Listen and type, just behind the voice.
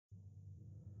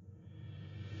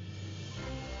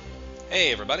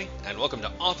Hey everybody, and welcome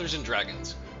to Authors and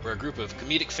Dragons, where a group of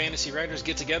comedic fantasy writers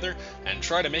get together and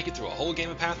try to make it through a whole game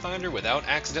of Pathfinder without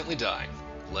accidentally dying.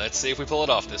 Let's see if we pull it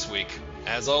off this week.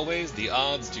 As always, the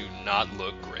odds do not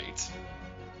look great.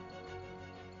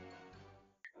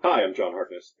 Hi, I'm John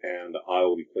Harkness, and I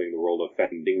will be playing the role of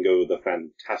Fandingo, the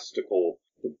fantastical,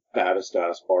 the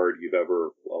baddest-ass bard you've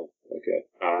ever,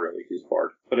 not really, he's a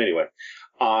bard. But anyway,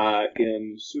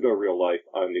 in pseudo-real life,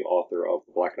 I'm the author of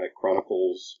the Black Knight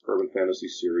Chronicles urban fantasy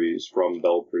series from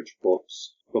Bellbridge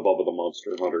Books, the Bubba the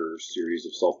Monster Hunter series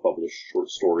of self-published short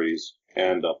stories,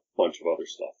 and a bunch of other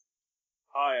stuff.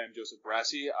 Hi, I'm Joseph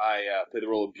Brassi. I play the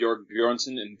role of Bjorg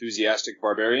Bjornsson, Enthusiastic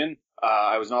Barbarian.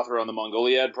 I was an author on the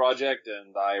Mongoliad Project,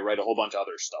 and I write a whole bunch of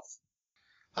other stuff.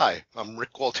 Hi, I'm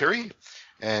Rick Gualtieri,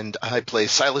 and I play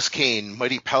Silas Kane,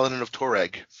 Mighty Paladin of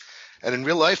Toreg. And in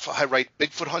real life, I write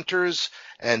Bigfoot Hunters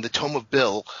and The Tome of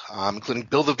Bill, including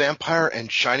Bill the Vampire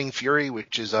and Shining Fury,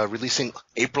 which is releasing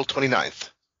April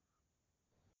 29th.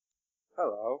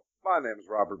 Hello, my name is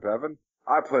Robert Bevan.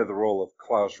 I play the role of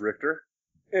Klaus Richter.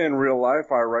 In real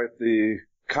life, I write the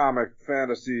comic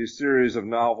fantasy series of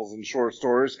novels and short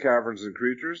stories, Caverns and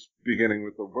Creatures, beginning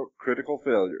with the book Critical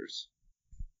Failures.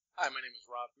 Hi, my name is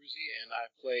Rob Bruzy, and I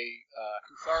play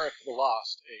Kutharik the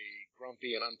Lost, a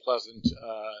grumpy and unpleasant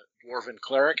dwarven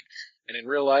cleric. And in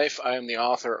real life, I am the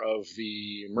author of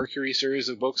the Mercury series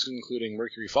of books, including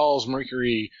Mercury Falls,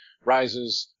 Mercury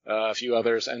Rises, a few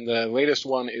others, and the latest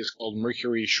one is called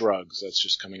Mercury Shrugs. That's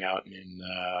just coming out in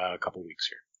a couple weeks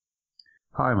here.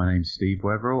 Hi, my name's Steve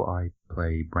Weverill. I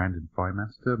play Brandon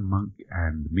Firemaster, Monk,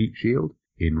 and Meat Shield.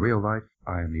 In real life,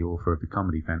 I am the author of the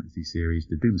comedy fantasy series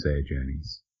The Doomsayer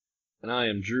Journeys. And I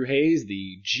am Drew Hayes,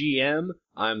 the GM.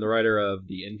 I'm the writer of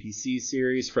the NPC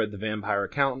series, Fred the Vampire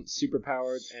Accountant,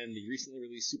 Superpowered, and the recently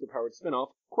released Superpowered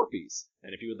spinoff, Corpies.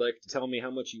 And if you would like to tell me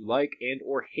how much you like and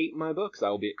or hate my books, I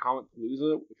will be at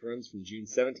Comicpalooza, which runs from June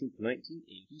 17th to 19th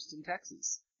in Houston,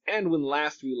 Texas. And when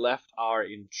last we left our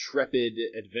intrepid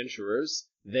adventurers,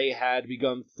 they had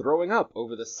begun throwing up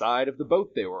over the side of the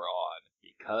boat they were on,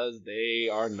 because they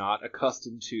are not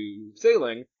accustomed to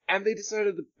sailing, and they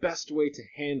decided the best way to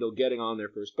handle getting on their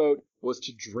first boat was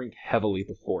to drink heavily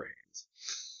beforehand.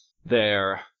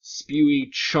 Their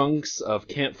spewy chunks of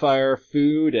campfire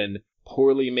food and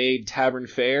poorly made tavern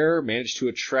fare managed to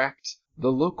attract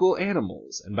the local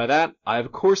animals, and by that I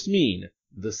of course mean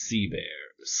the sea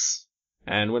bears.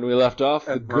 And when we left off,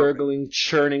 the gurgling,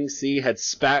 churning sea had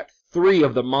spat 3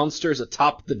 of the monsters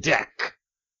atop the deck.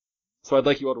 So I'd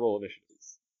like you all to roll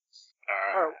initiatives.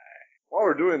 Alright. While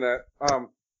we're doing that,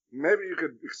 maybe you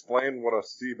could explain what a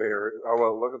sea bear is. Oh,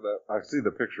 well, look at that. I see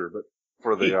the picture, but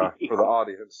for the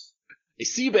audience. A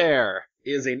sea bear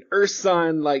is an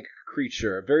Ursine-like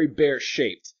creature, very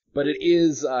bear-shaped, but it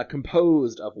is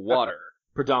composed of water.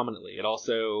 Predominantly. It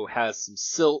also has some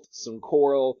silt, some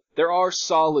coral. There are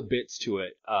solid bits to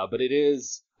it, but it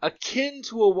is akin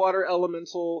to a water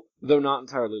elemental, though not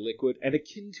entirely liquid, and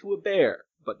akin to a bear,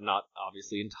 but not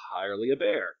obviously entirely a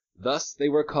bear. Thus, they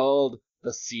were called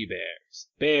the sea bears.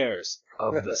 Bears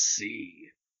of the sea.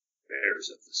 Bears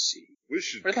of the sea. We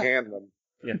should can them.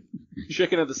 Yeah.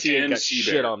 Chicken of the sea ain't got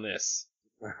shit on this.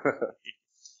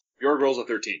 Your rolls a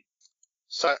 13.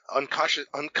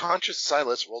 Unconscious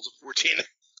Silas rolls a 14.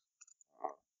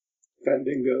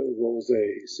 Fandingo rolls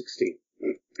a 16.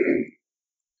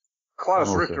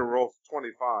 Klaus Richter rolls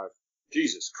 25.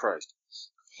 Jesus Christ.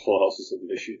 Klaus is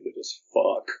initiated as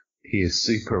fuck. He is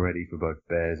super ready for both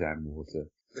bears and water.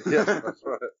 Yeah, that's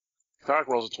right. Kutharik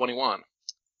rolls a 21.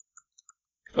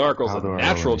 Dark rolls a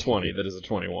natural 20, that is a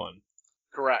 21.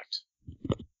 Correct.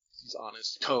 He's on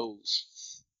his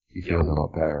toes. He feels a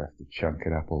lot better after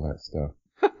chunking up all that stuff.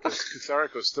 Because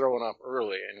Kutharik was throwing up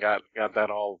early and got that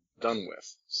all done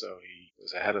with, so he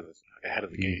was ahead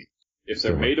of the game. If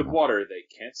they're made of water, they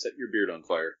can't set your beard on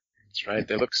fire. That's right.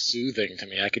 They look soothing to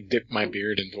me. I could dip my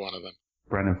beard into one of them.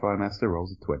 Brandon Firemaster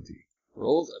rolls a 20.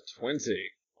 Rolls a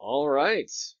 20. All right.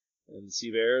 And the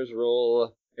sea bears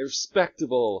roll a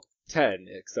respectable 10,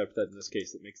 except that in this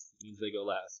case it means they go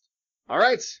last. All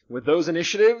right. With those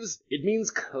initiatives, it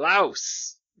means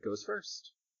Klaus goes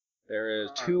first. There is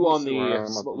 2 on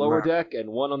the lower deck and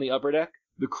 1 on the upper deck.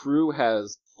 The crew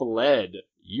has fled.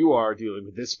 You are dealing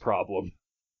with this problem.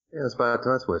 Yeah, it's bad.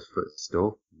 That's where his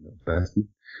footstool. Bastard.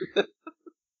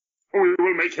 We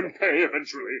will make him pay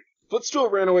eventually. Footstool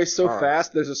ran away so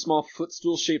fast, there's a small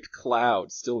footstool-shaped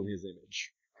cloud still in his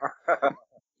image.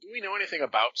 Do we know anything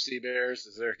about sea bears?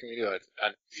 Can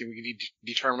we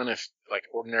determine if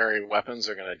ordinary weapons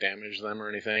are going to damage them or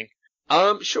anything?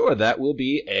 Sure, that will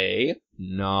be a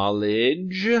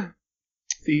knowledge.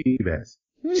 Sea bears.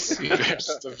 Sea bears.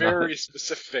 It's a very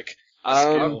specific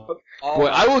Boy,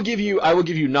 I will give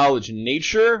you knowledge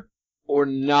nature or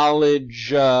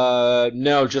knowledge.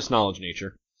 No, just knowledge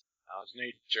nature. Knowledge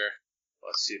nature.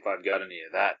 Let's see if I've got any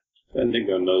of that.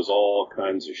 Fendingo knows all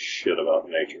kinds of shit about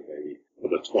nature, baby.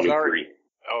 With a 23. Sorry.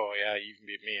 Oh, yeah, you can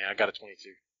beat me. I got a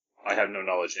 22. I have no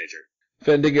knowledge nature.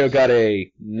 Fendingo got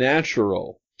a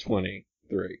natural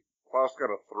 23. Klaus got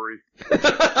a 3.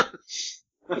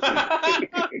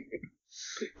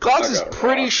 Klaus is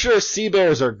pretty sure sea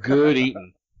bears are good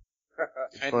eating.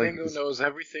 And Dingo knows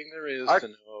everything there is to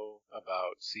know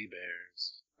about sea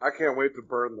bears. I can't wait to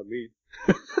burn the meat.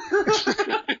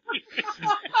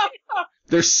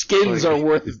 Their skins are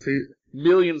worth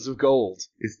millions of gold.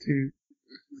 His two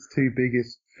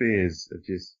biggest fears have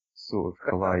just sort of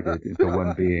collided into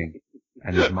one being,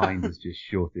 and his mind is just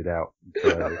shorted out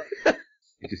entirely.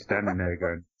 He's just standing there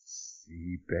going,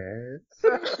 sea bears?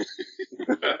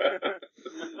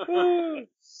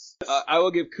 I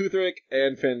will give Kuthric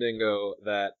and Fandingo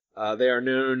that they are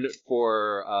known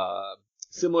for,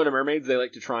 similar to mermaids, they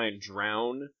like to try and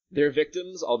drown their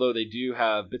victims, although they do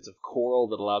have bits of coral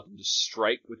that allow them to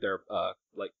strike with their,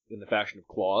 like, in the fashion of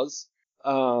claws.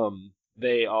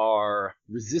 They are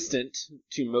resistant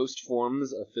to most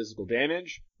forms of physical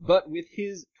damage, but with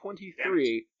his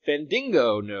 23,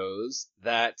 Fandingo knows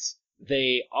that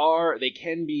they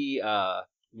can be,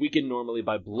 weakened normally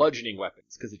by bludgeoning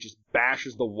weapons, because it just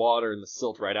bashes the water and the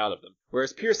silt right out of them.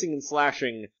 Whereas piercing and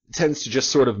slashing tends to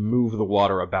just sort of move the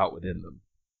water about within them.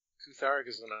 Kutharic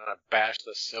is gonna bash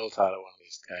the silt out of one of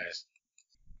these guys.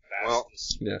 Well,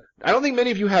 yeah. I don't think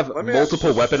many of you have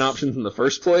multiple weapon options in the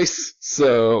first place,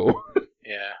 so...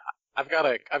 Yeah. I've got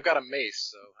a mace,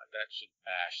 so that should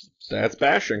bash some silt. That's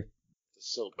bashing. The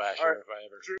silt basher, Right. if I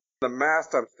ever... The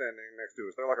mast I'm standing next to,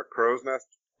 is there like a crow's nest?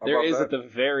 There is that? at the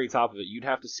very top of it. You'd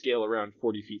have to scale around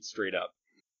 40 feet straight up.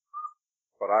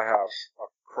 But I have a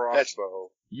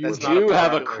crossbow. You do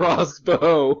have a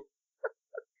crossbow.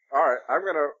 Alright, I'm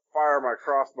gonna fire my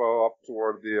crossbow up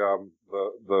toward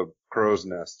the crow's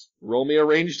nest. Roll me a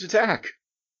ranged attack.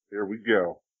 Here we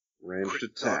go. Ranged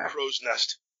attack. Crow's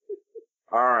nest.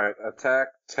 Alright, attack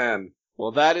 10.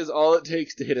 Well, that is all it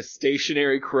takes to hit a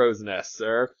stationary crow's nest,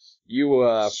 sir.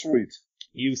 You, Sweet.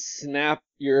 you snap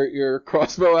your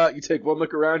crossbow out, you take one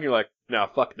look around, you're like, nah,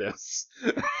 fuck this.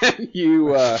 And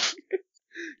you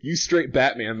straight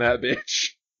Batman that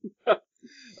bitch.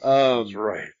 That's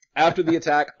right. After the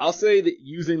attack, I'll say that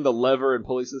using the lever and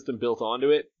pulley system built onto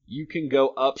it, you can go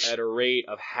up at a rate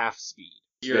of half speed.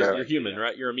 You're human,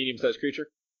 right? You're a medium-sized creature?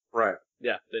 Right.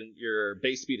 Yeah, then your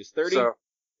base speed is 30. So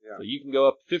you can go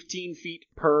up 15 feet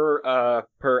per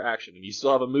action, and you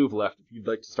still have a move left if you'd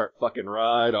like to start fucking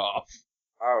right off.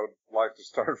 I would like to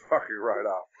start fucking right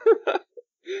off.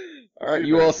 Alright,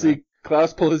 you all see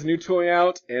Klaus pull his new toy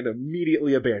out and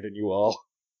immediately abandon you all.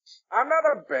 I'm not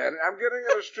abandoned. I'm getting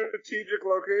at a strategic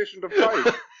location to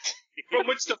fight. From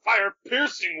which to fire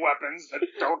piercing weapons that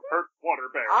don't hurt water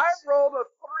bears. I rolled a 3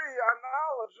 on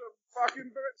knowledge of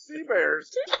fucking sea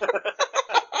bears.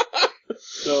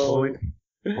 So,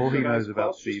 All he knows guys,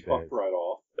 about Klaus sea just bears. fucked right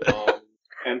off.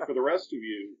 And for the rest of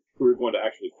you who are going to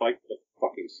actually fight the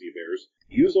fucking sea bears,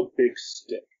 use a big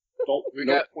stick. Don't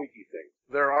pointy things.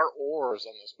 There are oars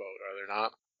on this boat, are there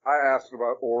not? I asked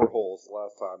about oar holes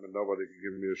last time, and nobody could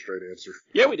give me a straight answer.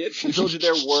 Yeah, we did. We told you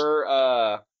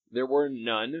there were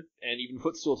none, and even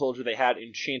Footstool told you they had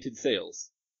enchanted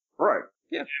sails. Right.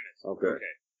 Yeah. Okay.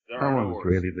 There No are one no was oars.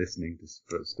 really listening to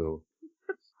Footstool.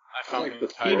 I found Like the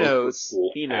the He title. knows.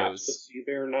 He Has knows. the sea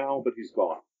bear now, but he's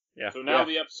gone. Yeah. So now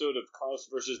the episode of Klaus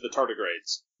versus the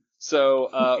Tardigrades.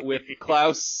 So, with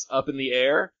Klaus up in the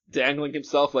air, dangling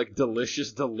himself like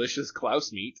delicious, delicious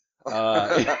Klaus meat,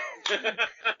 it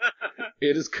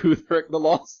is Kuthric the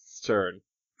Lost's turn.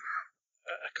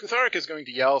 Kutharic is going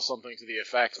to yell something to the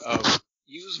effect of,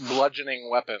 use bludgeoning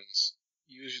weapons.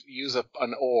 Use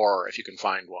an oar if you can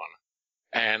find one.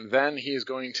 And then he's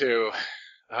going to,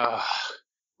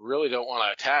 really don't want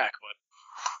to attack, but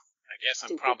I guess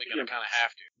I'm probably going to kind of have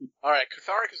to. Alright,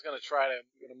 Kutharic is going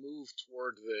to move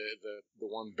toward the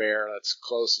one bear that's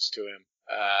closest to him,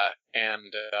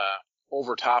 and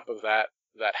over top of that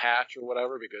hatch or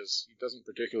whatever, because he doesn't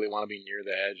particularly want to be near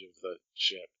the edge of the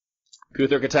ship.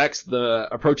 Kuthric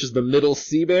approaches the middle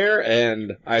sea bear,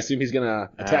 and I assume he's gonna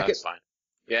attack it. That's fine.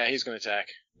 Yeah, he's going to attack.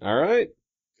 Alright.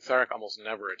 Kutharic almost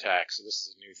never attacks, so this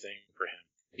is a new thing for him.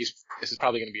 This is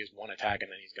probably going to be his one attack,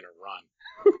 and then he's going to run.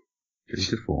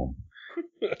 True to form.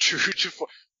 True to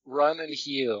run and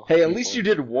heal. Hey, at least you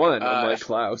did one, unlike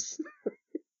Klaus.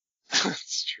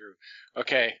 That's true.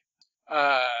 Okay.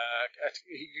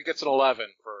 He gets an 11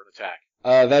 for an attack.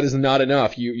 That is not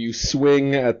enough. You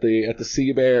swing at the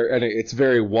sea bear, and it's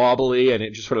very wobbly, and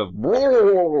it just sort of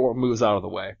moves out of the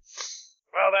way.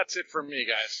 Well, that's it from me,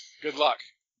 guys. Good luck.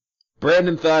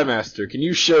 Brandon Thighmaster, can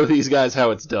you show these guys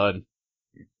how it's done?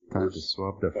 Time to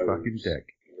swab the fucking deck.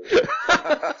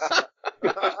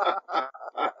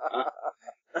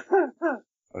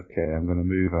 Okay, I'm gonna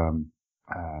move. I'm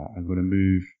gonna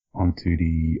move onto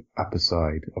the upper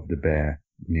side of the bear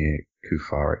near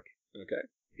Kufarik. Okay.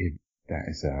 If that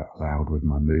is allowed with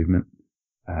my movement.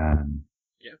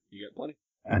 Yeah, you got plenty.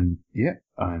 And yeah,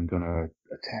 I'm gonna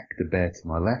attack the bear to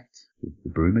my left with the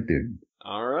Broom of Doom.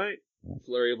 All right.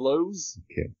 Flurry of blows.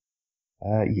 Okay.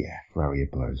 Yeah, flurry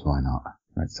of blows. Why not?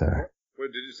 That's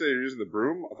Wait, did you say you're using the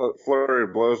broom? I thought flurry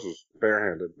of blows was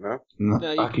barehanded. No.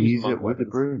 No, you I can can use use monk it with the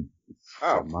weapons. broom.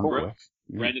 Oh, Monk cool. weapon.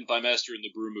 Yeah. Brandon Thighmaster and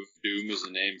the Broom of Doom is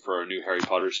the name for our new Harry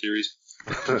Potter series.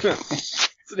 It's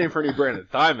the name for a new Brandon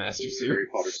Thighmaster series. Harry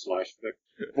Potter slash fic.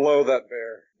 Blow that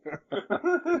bear.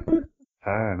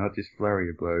 Not just flurry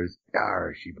of blows.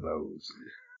 Arr, she blows.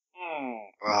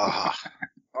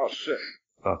 Oh shit.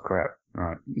 Oh crap! All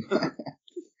right.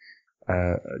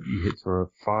 You hit for a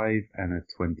 5 and a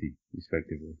 20,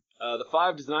 respectively. The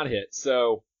 5 does not hit,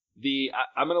 so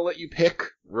I'm gonna let you pick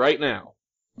right now.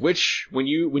 Which, when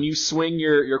you swing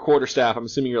your quarterstaff, I'm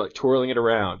assuming you're like twirling it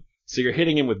around, so you're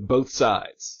hitting him with both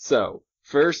sides. So,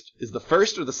 is the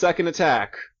first or the second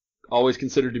attack always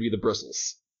considered to be the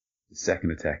bristles? The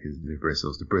second attack is the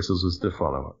bristles. The bristles was the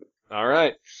follow-up.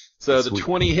 Alright, so the Sweet.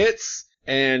 20 hits,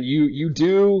 and you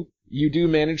do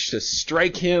manage to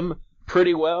strike him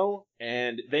pretty well,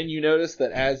 and then you notice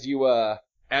that as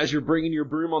you're bringing your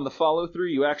broom on the follow-through,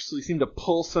 you actually seem to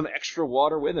pull some extra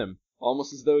water with him.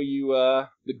 Almost as though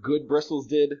the good bristles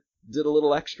did a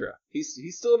little extra. He's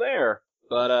still there,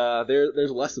 but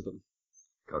there's less of them.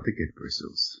 Got the good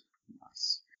bristles.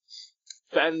 Nice.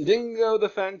 Fandingo the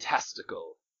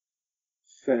Fantastical.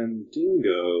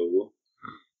 Fandingo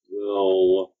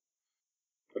will...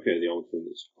 Okay, the only thing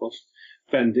that's close.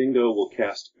 Fandingo will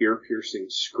cast ear-piercing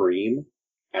scream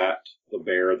at the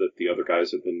bear that the other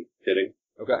guys have been hitting.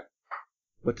 Okay.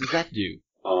 What does that do?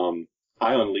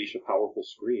 I unleash a powerful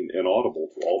scream, inaudible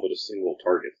to all but a single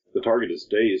target. The target is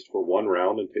dazed for 1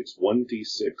 round and takes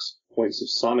 1d6 points of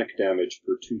sonic damage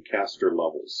per 2 caster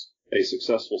levels. A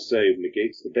successful save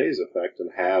negates the daze effect and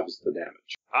halves the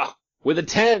damage. Ah, with a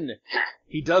 10,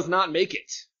 he does not make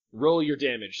it. Roll your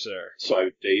damage, sir. So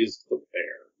I've dazed the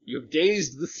bear. You have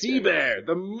dazed the sea bear,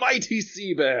 the mighty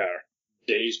sea bear.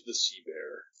 Dazed the sea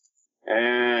bear.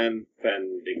 And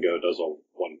Fandingo does a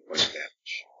 1 point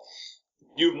damage.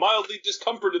 You mildly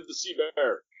discomforted the sea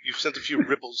bear. You've sent a few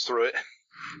ripples through it.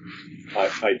 I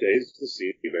dazed the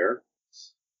sea bear.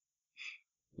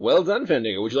 Well done,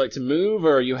 Fandingo. Would you like to move,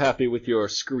 or are you happy with your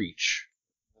screech?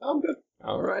 I'm good.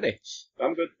 Alrighty.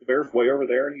 I'm good. The bear's way over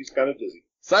there and he's kind of dizzy.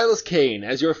 Silas Kane,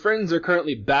 as your friends are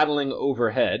currently battling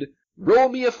overhead, roll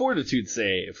me a fortitude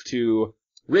save to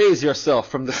raise yourself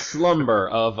from the slumber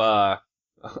of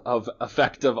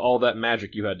effect of all that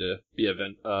magic you had to be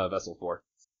a vessel for.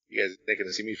 You guys ain't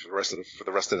gonna see me for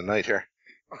the rest of the night here.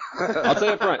 I'll tell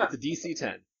you up front, it's a DC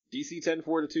 10. DC 10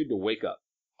 fortitude to wake up.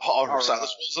 Oh,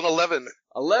 Silas rolls an 11.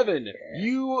 11.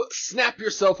 You snap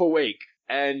yourself awake,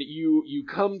 and you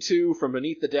come to from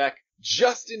beneath the deck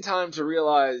just in time to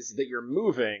realize that you're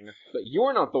moving, but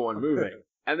you're not the one moving.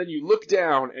 And then you look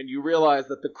down and you realize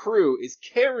that the crew is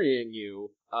carrying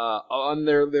you on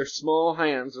their small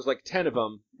hands. There's like 10 of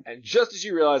them. And just as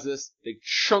you realize this, they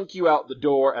chunk you out the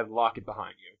door and lock it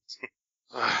behind you.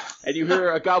 And you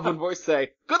hear a goblin voice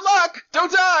say, "Good luck!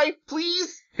 Don't die!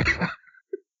 Please!"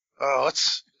 Oh,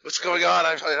 what's going on?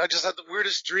 I just had the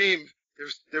weirdest dream.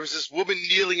 There was this woman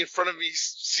kneeling in front of me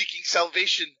seeking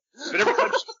salvation. But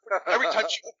every time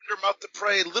she opened her mouth to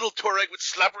pray, little Toreg would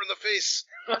slap her in the face.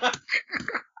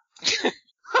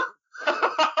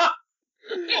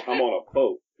 I'm on a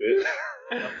boat, bitch.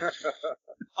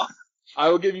 I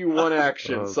will give you one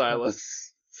action,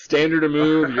 Silas. Standard to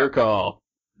move, your call.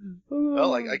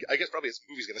 Well, I guess probably this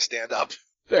movie's gonna stand up.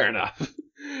 Fair enough.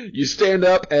 You stand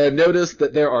up and notice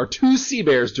that there are 2 sea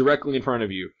bears directly in front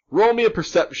of you. Roll me a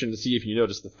perception to see if you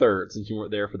notice the third, since you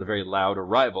weren't there for the very loud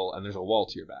arrival and there's a wall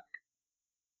to your back.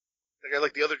 Think I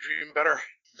like the other dream better.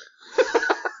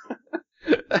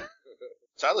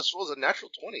 Silas rolls a natural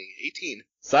 20, 18.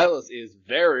 Silas is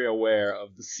very aware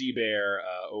of the sea bear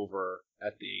over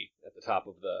at the top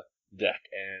of the deck,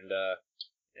 and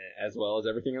as well as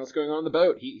everything else going on in the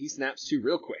boat. He snaps to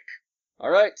real quick. All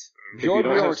right, If you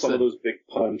don't have some of those big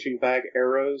punching bag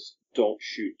arrows, don't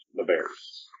shoot the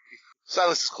bears.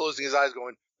 Silas is closing his eyes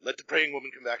going, let the praying woman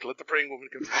come back, let the praying woman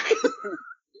come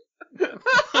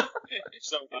back.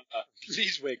 So,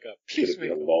 Please wake up. It's Please gonna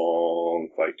be wake a up. long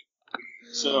fight.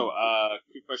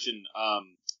 quick question.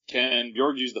 Can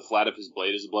Bjorg use the flat of his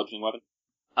blade as a bludgeoning weapon?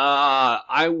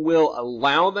 I will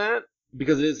allow that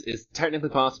because it is technically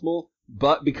possible,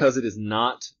 but because it is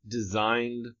not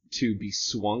designed to be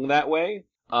swung that way,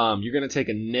 you're going to take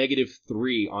a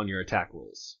 -3 on your attack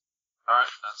rolls. All right,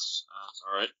 that's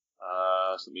all right.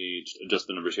 So let me just adjust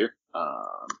the numbers here.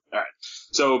 All right.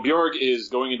 So Bjorg is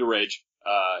going into rage.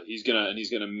 He's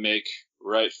gonna make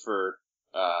right for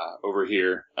over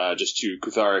here, just to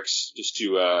Kutharik's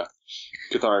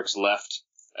left,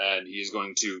 and he's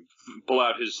going to pull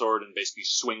out his sword and basically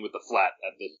swing with the flat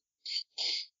at this.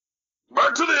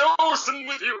 Back to the ocean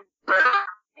with you, bear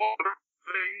water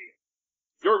thing.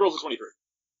 Bjorg rolls a 23.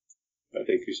 I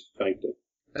think you spanked it.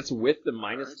 That's with the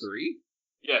 -3?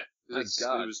 Yeah, My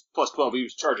God. it was plus 12. He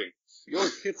was charging.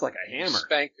 Yours hits like a hammer.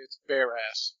 Spanked its bare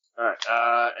ass. All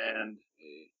right, and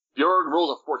Bjorg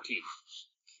rolls a 14.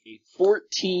 A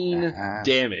 14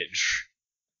 damage.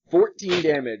 14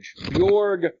 damage.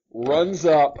 Bjorg runs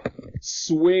up,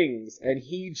 swings, and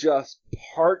he just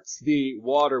parts the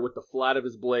water with the flat of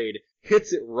his blade,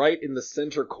 hits it right in the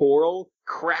center coral,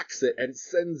 cracks it, and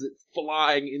sends it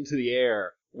flying into the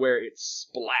air, where it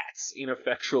splats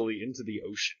ineffectually into the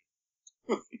ocean.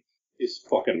 It's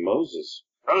fucking Moses.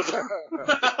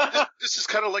 This is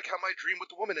kind of like how my dream with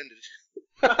the woman ended.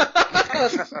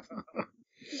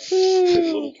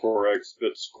 Little Torag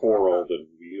spits coral that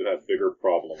you have bigger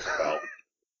problems about.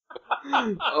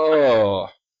 Oh.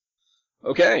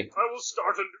 Okay. I will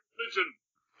start a new religion.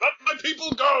 Let my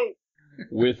people go.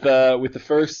 With the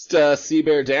first sea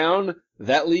bear down,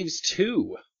 that leaves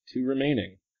two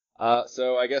remaining.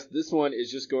 So I guess this one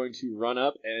is just going to run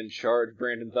up and charge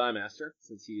Brandon Thighmaster,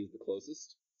 since he is the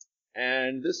closest.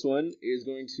 And this one is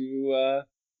going to,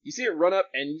 you see it run up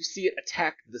and you see it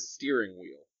attack the steering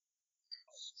wheel.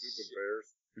 Stupid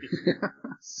bears.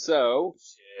 So,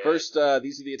 first,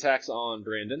 these are the attacks on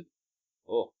Brandon.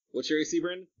 Oh, what's your AC,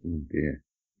 Brandon? Oh dear.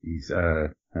 He's,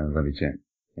 let me check.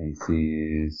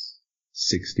 AC is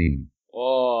 16.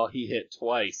 Oh, he hit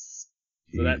twice.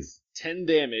 So Jesus. that's 10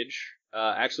 damage.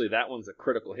 Actually, that one's a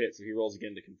critical hit, so he rolls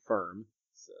again to confirm.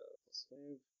 So,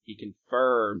 he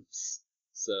confirms.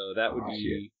 So that would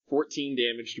be 14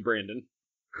 damage to Brandon.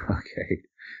 Okay.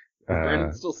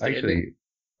 Brandon's still standing. Actually,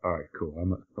 alright, cool.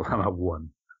 I'm at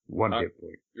one hit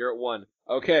point. You're at 1.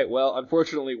 Okay, well,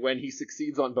 unfortunately, when he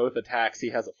succeeds on both attacks, he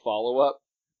has a follow-up.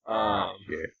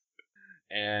 Shit.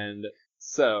 And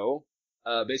so,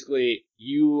 basically,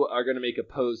 you are going to make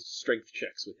opposed strength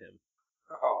checks with him.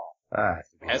 Oh.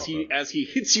 As he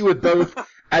hits you with both,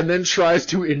 and then tries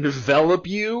to envelop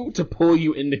you to pull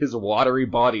you into his watery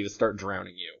body to start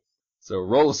drowning you. So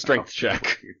roll a strength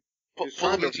check. Pull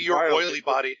him into your oily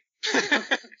body.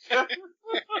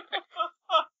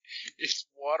 It's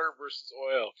water versus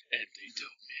oil, and they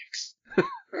don't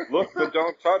mix. Look, but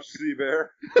don't touch, sea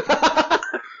bear.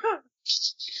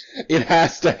 It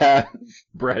has to have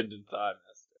Brandon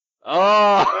Thighmaster.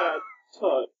 Oh! Bad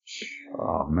touch.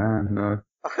 Oh man, no.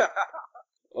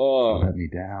 Oh. Let me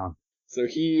down. So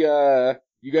he,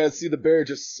 you guys see the bear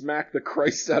just smack the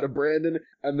Christ out of Brandon,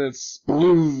 and then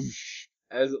sploosh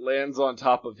as it lands on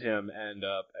top of him and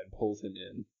pulls him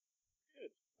in.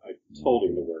 I told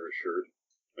him to wear a shirt.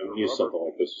 I knew something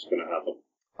like this was going to happen.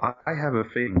 I have a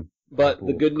thing. But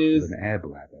the good news, An air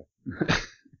bladder.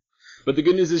 but the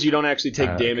good news is you don't actually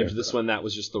take damage. Okay. This one, that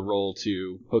was just the roll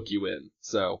to hook you in.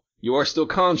 So you are still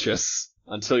conscious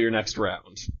until your next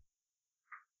round.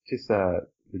 Just a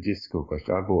logistical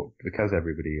question. I bought, because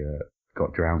everybody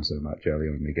got drowned so much early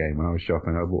on in the game, when I was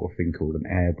shopping, I bought a thing called an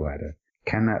air bladder.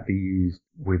 Can that be used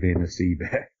within a sea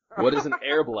bear? What is an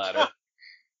air bladder?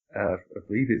 I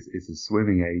believe it's a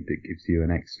swimming aid that gives you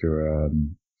an extra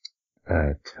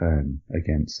turn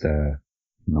against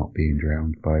not being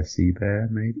drowned by a sea bear,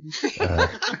 maybe?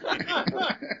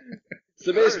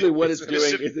 So basically what it's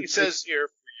doing is It says here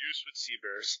for use with sea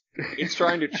bears. it's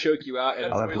trying to choke you out and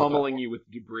I'll have it's to- pummeling you with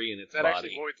debris in its That body.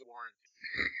 actually voids the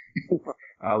warranty.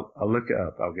 I'll look it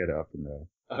up. I'll get it up in the.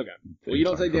 Okay. Well, you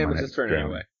don't take for my damage this next turn round.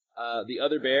 anyway. The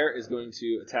other bear is going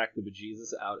to attack the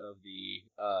bejesus out of the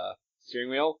steering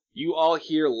wheel. You all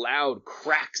hear loud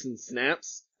cracks and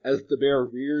snaps as the bear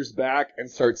rears back and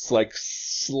starts like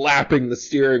slapping the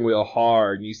steering wheel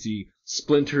hard. And you see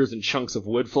splinters and chunks of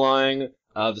wood flying.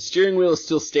 The steering wheel is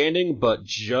still standing, but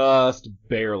just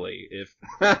barely. If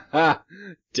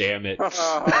damn it.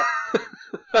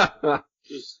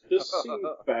 Does this seem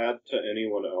bad to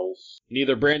anyone else?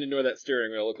 Neither Brandon nor that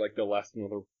steering wheel look like they'll last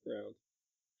another round.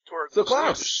 Towards So the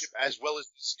Klaus. ship as well as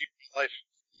the student's life.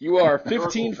 You are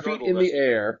 15 Gurgle, feet in the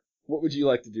air. What would you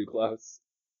like to do, Klaus?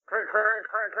 Crank, crank,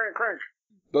 crank, crank, crank.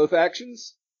 Both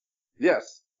actions?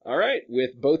 Yes. All right.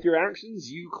 With both your actions,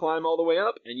 you climb all the way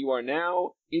up, and you are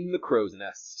now in the crow's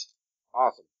nest.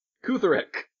 Awesome.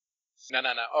 Kutherick. No.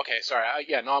 Okay, sorry.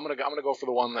 I'm gonna go for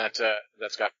the one that's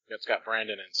got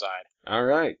Brandon inside. All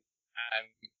right.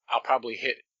 And I'll probably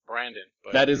hit Brandon.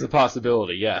 But That is a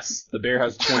possibility, yes. The bear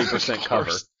has 20%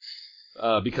 cover.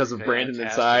 Because of Brandon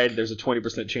Fantastic. inside, there's a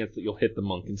 20% chance that you'll hit the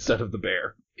monk instead of the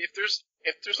bear. if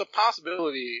there's a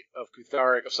possibility of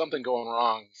something going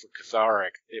wrong for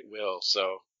Kutharic, it will.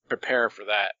 So prepare for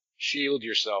that. Shield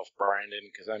yourself, Brandon,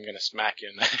 because I'm going to smack you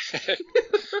in the head.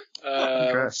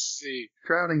 Let's see.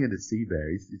 Drowning in a sea bear,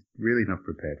 he's really not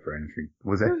prepared for anything.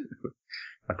 Was it?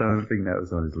 I don't think that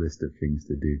was on his list of things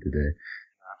to do today.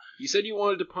 You said you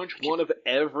wanted to punch one of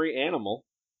every animal.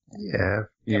 Yeah.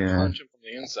 Punch him from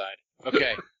the inside.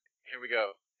 Okay, here we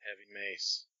go. Heavy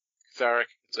mace. Kutharic,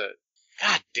 it's a...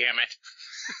 God damn it.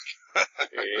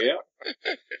 Yep.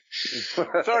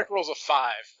 Kutharic rolls a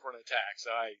 5 for an attack, so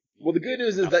Well, the good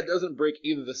news is that doesn't break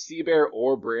either the sea bear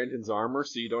or Brandon's armor,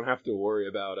 so you don't have to worry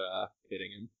about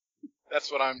hitting him.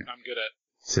 That's what I'm good at.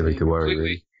 Silly to worry, Completely-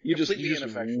 really. You just Completely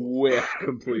ineffectual. whiff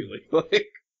completely.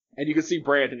 And you can see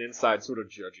Brandon inside sort of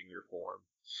judging your form.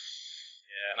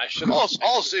 Yeah, and I should have...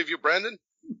 I'll save you, Brandon.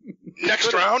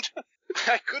 Next round.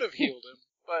 I could have healed him,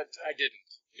 but I didn't.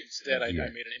 Instead, I made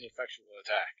an ineffectual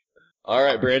attack. All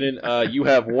right, Brandon, you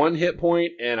have 1 hit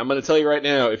point, and I'm going to tell you right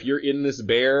now, if you're in this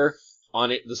bear,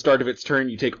 on the start of its turn,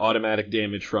 you take automatic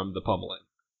damage from the pummeling.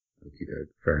 Okay,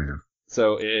 fair enough.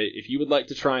 So if you would like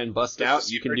to try and bust Does out,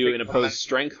 the you can super do an take opposed one?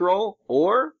 strength roll,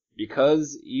 or,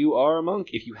 because you are a monk,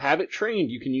 if you have it trained,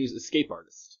 you can use Escape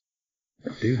Artist.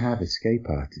 I do have Escape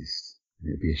Artist.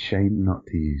 It'd be a shame not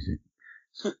to use it.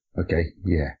 Okay,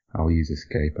 yeah, I'll use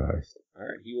Escape Artist. All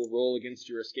right, he will roll against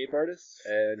your Escape Artist,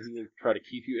 and he will try to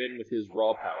keep you in with his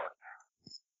raw power.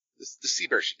 The sea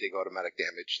bear should take automatic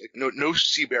damage. Like no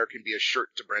sea bear can be a shirt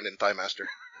to Brandon Thighmaster.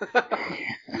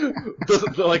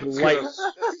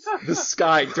 The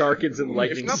sky darkens and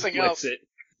lightning nothing splits else- it.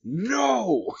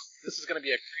 No! This is going to be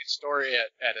a great story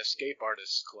at Escape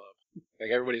Artists Club.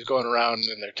 Like, everybody's going around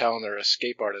and they're telling their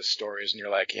escape artist stories, and you're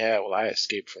like, yeah, well, I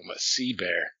escaped from a sea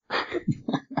bear.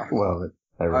 Well, that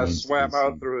I remains to swam be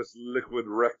out seen. through his liquid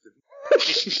rectum.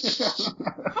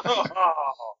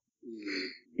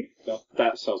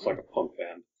 That sounds like a punk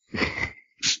band.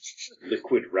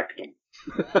 Liquid rectum.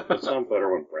 It sounds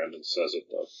better when Brandon says it,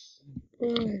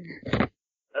 though.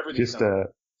 Everything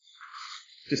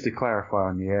Just to clarify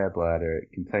on the air bladder,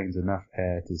 it contains enough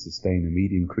air to sustain a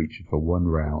medium creature for 1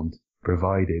 round,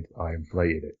 provided I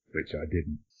inflated it, which I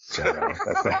didn't. So,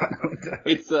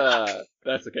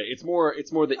 That's okay. It's more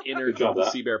the innards Good job, of the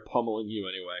that. sea bear pummeling you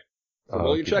anyway. So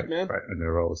roll your check, man. Right, and the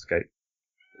roll escape.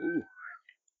 Ooh.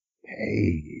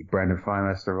 Hey, Brandon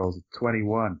Finemaster rolls a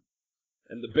 21.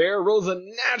 And the bear rolls a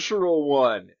natural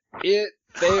 1. It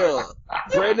failed.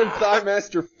 Brandon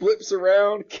Thighmaster flips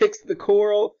around, kicks the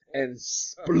coral, and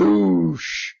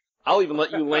sploosh. I'll even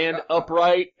let you land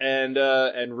upright and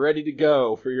ready to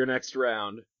go for your next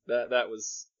round. That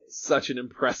was such an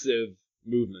impressive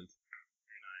movement.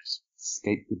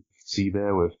 Escape the sea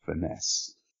bear with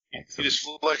finesse. You Excellent. just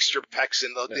flexed your pecs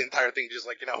and the entire thing just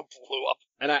blew up.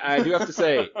 And I do have to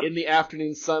say, in the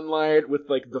afternoon sunlight with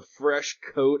the fresh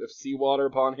coat of seawater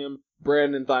upon him,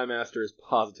 Brandon Thighmaster is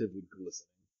positively glistening.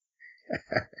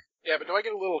 Yeah, but do I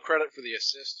get a little credit for the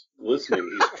assist? Listening,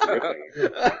 he's dripping.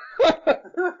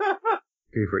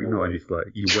 Go for it, not just like,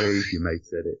 you wave your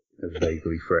mates at it in a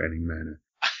vaguely threatening manner.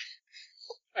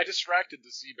 I distracted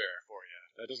the sea bear for you.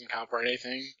 That doesn't count for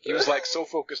anything. He was so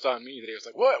focused on me that he was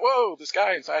like, whoa, this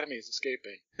guy inside of me is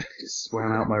escaping. Just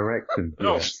swam out my rectum.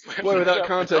 No. Yeah. Boy, without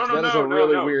context, that is a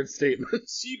really weird statement.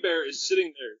 Sea bear is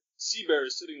sitting there. Sea bear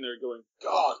is sitting there going,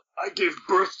 God, I gave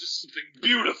birth to something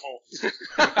beautiful.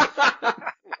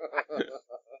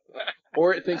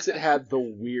 Or it thinks it had the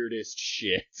weirdest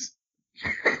shit.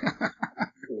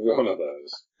 One of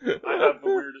those. I have the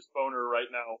weirdest boner right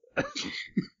now.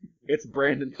 It's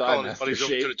Brandon Calling his Thighmaster buddies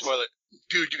over to the shaped. toilet.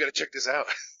 Dude, you gotta check this out.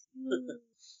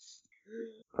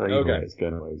 Okay. It's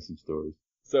going away with some stories.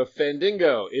 So,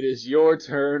 Fandingo, it is your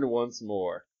turn once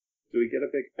more. Do we get a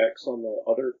big X on the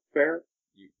other bear?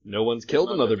 No one's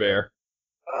killed another bear.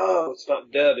 Oh, it's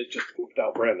not dead. It just pooped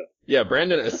out Brandon. Yeah,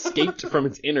 Brandon escaped from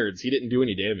its innards. He didn't do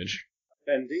any damage.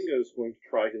 Fandingo's going to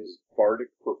try his bardic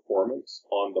performance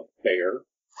on the bear,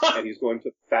 and he's going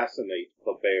to fascinate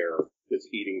the bear that's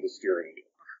eating the steering wheel.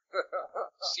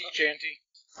 Sea chanty.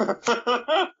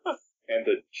 And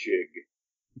a jig.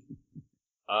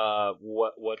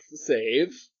 What's the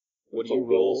save? What It's do you a will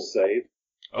roll? save.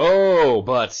 Oh,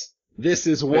 but This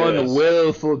is one Yes.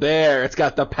 willful bear. It's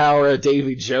got the power of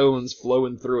Davy Jones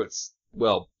flowing through its,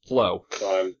 flow.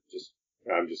 So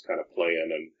I'm just kind of playing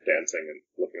and dancing and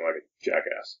looking like a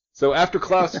jackass. So after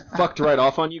Klaus fucked right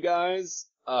off on you guys,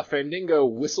 Fandango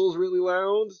whistles really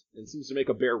loud and seems to make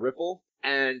a bear ripple,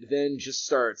 and then just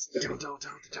starts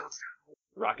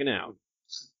rocking out.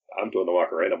 I'm doing the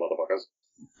Macarena, motherfuckers.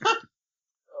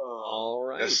 All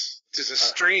right. Yes, 'tis a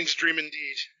strange dream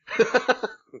indeed.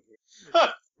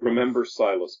 Remember,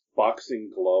 Silas,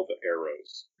 boxing glove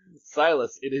arrows.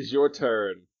 Silas, it is your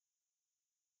turn.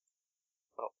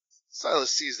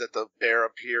 Silas sees that the bear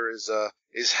up here is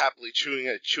happily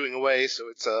chewing away,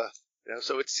 so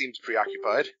so it seems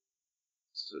preoccupied.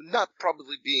 So not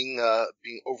probably being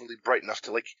overly bright enough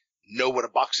to know what a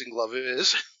boxing glove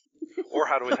is, or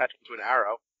how to attach it to an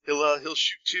arrow. He'll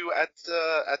shoot two at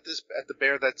the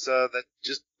bear that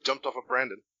just jumped off of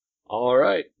Brandon. All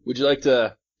right. Would you like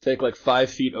to take 5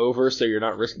 feet over so you're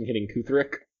not risking hitting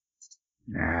Kuthric?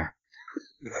 Nah.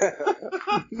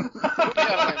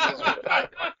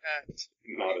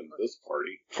 Not in this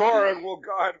party. Torag will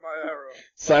guide my arrow.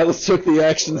 Silas took the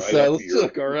action Right Silas up your-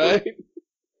 took, all right?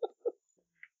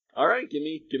 All right, give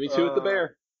me 2 at the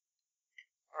bear.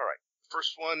 All right.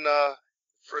 First one,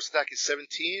 first attack is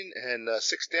 17 and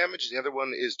 6 damage. The other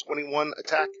one is 21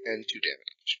 attack and 2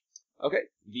 damage. Okay.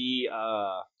 The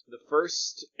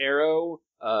first arrow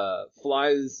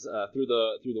flies through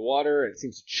the water and it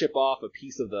seems to chip off a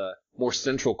piece of the more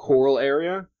central coral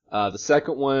area. The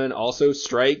second one also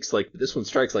strikes, this one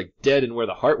strikes dead in where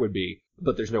the heart would be,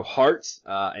 but there's no heart,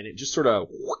 and it just sort of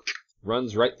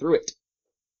runs right through it,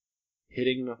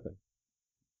 hitting nothing.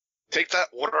 Take that,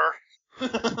 water.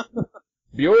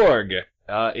 Bjorg,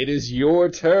 it is your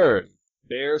turn.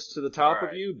 Bears to the top All of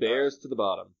right. you, bears to the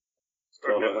bottom.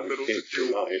 Well, in the middle can't of the do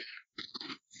two. mine.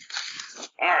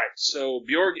 Alright, so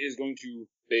Bjorg is going to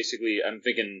basically, I'm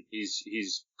thinking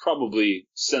he's probably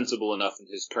sensible enough in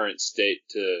his current state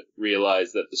to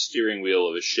realize that the steering wheel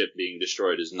of a ship being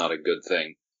destroyed is not a good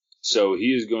thing. So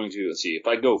he is going to, let's see, if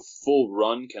I go full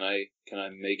run, can I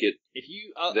make it? If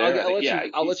you, There,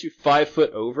 I'll let you 5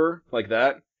 foot over like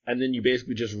that, and then you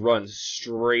basically just run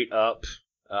straight up.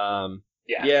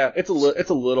 Yeah, it's a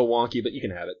little wonky, but you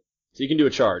can have it. So you can do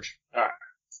a charge. Alright.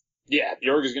 Yeah,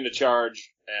 Bjorg is going to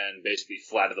charge and basically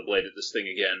flatter the blade at this thing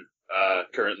again,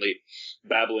 currently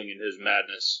babbling in his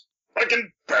madness. I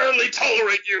can barely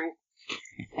tolerate you!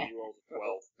 You rolled a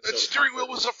 12. That steering wheel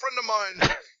was a friend of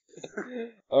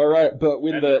mine. All right, but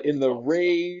when And in the the-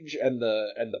 rage and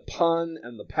the pun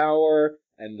and the power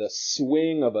and the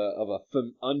swing of a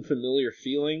unfamiliar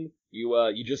feeling,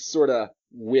 you just sort of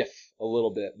whiff a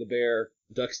little bit. The bear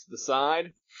ducks to the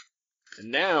side, and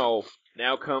now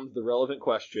comes the relevant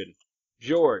question.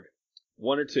 Jorg,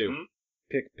 1 or 2? Hmm?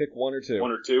 Pick 1 or 2.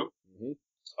 1 or 2? Mhm.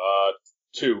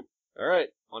 2. All right.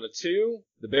 On a 2,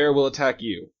 the bear will attack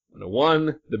you. On a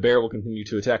 1, the bear will continue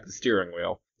to attack the steering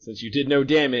wheel. Since you did no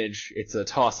damage, it's a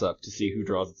toss-up to see who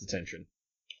draws its attention.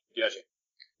 Gotcha.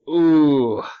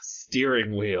 Ooh,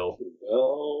 steering wheel.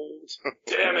 Well,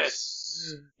 Damn it!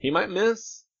 He might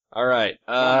miss. All right.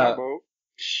 On my boat.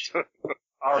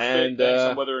 Our And, fate depends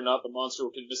on whether or not the monster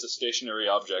can miss a stationary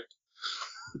object.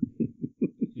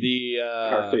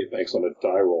 our fate banks on a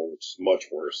die roll, which is much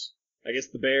worse. I guess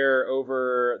the bear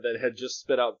over that had just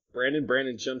spit out Brandon.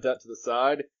 Brandon jumped out to the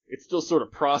side. It's still sort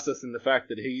of processing the fact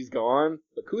that he's gone,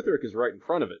 but Kuthric is right in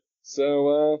front of it.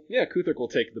 So, Kuthric will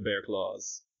take the bear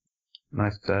claws.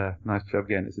 Nice job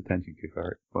getting its attention,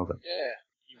 Kuthric. Well done. Yeah,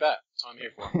 you bet. That's what I'm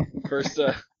here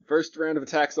for. First round of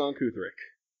attacks on Kuthric.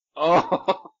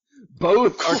 Oh,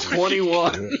 both are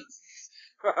 21. You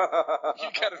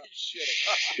gotta be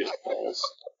shitting. Shit balls.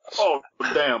 Oh,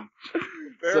 damn.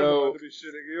 Bear's So- about to be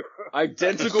shitting you.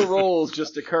 Identical rolls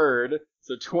just occurred.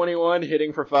 So 21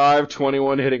 hitting for 5,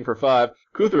 21 hitting for 5.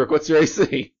 Kuthric, what's your AC?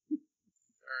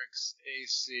 Eric's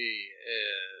AC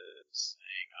is,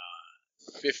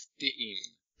 hang on, 15.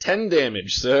 10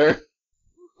 damage, sir.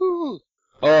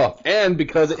 Oh, and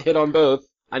because it hit on both,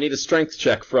 I need a strength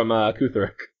check from Kuthric.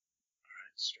 Alright,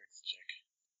 strength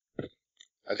check.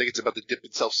 I think it's about to dip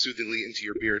itself soothingly into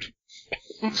your beard.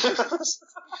 It's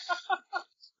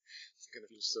gonna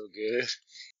feel so good.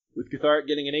 With Kutharic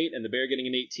getting an 8 and the bear getting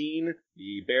an 18,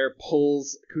 the bear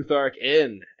pulls Kutharic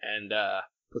in and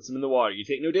puts him in the water. You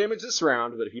take no damage this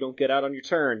round, but if you don't get out on your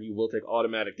turn, you will take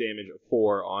automatic damage of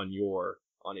 4 on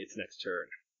its next turn.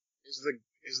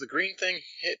 Is the green thing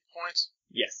hit points?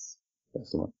 Yes.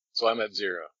 That's the one. So I'm at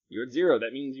 0. You're at 0.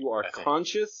 That means you are I think.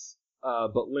 conscious,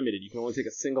 but limited. You can only take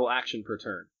a single action per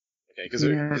turn. Okay, because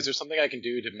Yeah. is there something I can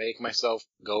do to make myself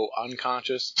go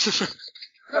unconscious?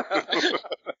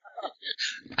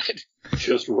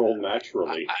 Just roll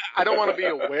naturally. I don't want to be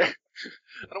aware.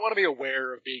 I don't want to be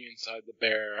aware of being inside the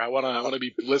bear. I want to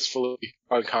be blissfully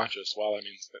unconscious while I'm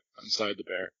inside the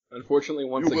bear. Unfortunately,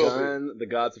 once You will again, the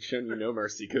gods have shown you no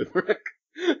mercy, Kuthric.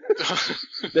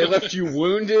 They left you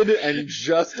wounded and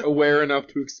just aware enough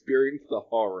to experience the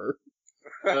horror.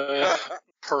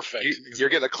 Perfect. You're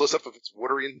getting a close-up of its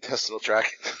watery intestinal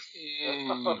tract.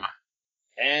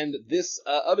 And this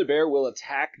other bear will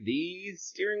attack the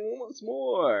steering wheel once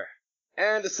more.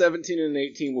 And a 17 and an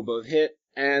 18 will both hit,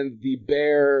 and the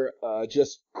bear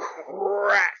just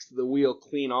cracks the wheel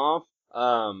clean off.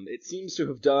 It seems to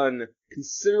have done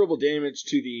considerable damage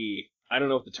to the, I don't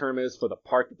know what the term is for the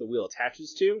part that the wheel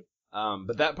attaches to,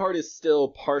 but that part is still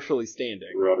partially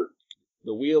standing. Rudder.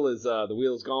 The wheel is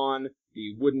gone.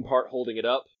 The wooden part holding it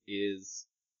up is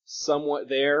somewhat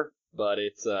there, but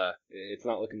it's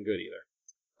not looking good either.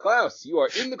 Klaus, you are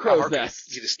in the crow's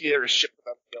nest. You just steer a ship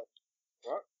without a bill.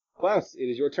 Klaus, it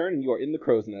is your turn, and you are in the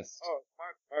crow's nest. Oh,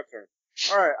 my turn.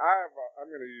 All right, I'm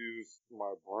going to use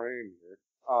my brain here.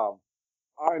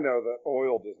 I know that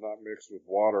oil does not mix with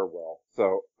water well,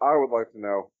 so I would like to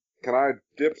know, can I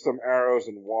dip some arrows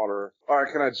in water? All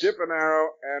right, can I dip an arrow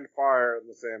and fire in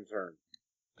the same turn?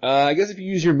 I guess if you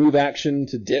use your move action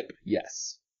to dip,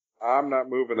 yes. I'm not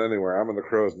moving anywhere. I'm in the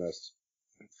crow's nest.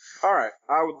 All right,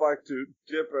 I would like to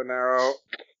dip an arrow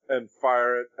and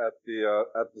fire it at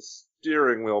the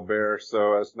steering wheel bear,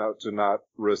 so as not to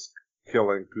risk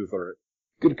killing Kutharic.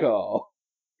 Good call.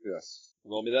 Yes.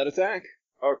 Roll me that attack.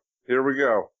 Oh, here we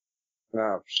go.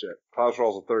 Oh shit! Klaus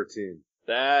rolls a 13.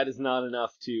 That is not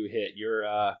enough to hit.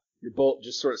 Your bolt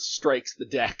just sort of strikes the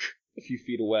deck a few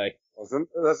feet away.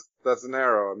 That's an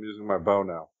arrow. I'm using my bow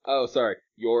now. Oh, sorry.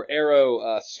 Your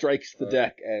arrow strikes the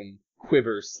deck and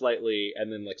quivers slightly,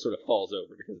 and then sort of falls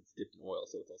over because it's dipped in oil,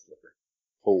 so it's all slippery.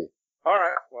 Cool. All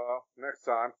right. Well, next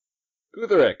time.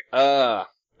 Kutharic.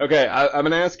 Okay. I'm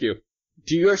gonna ask you.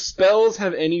 Do your spells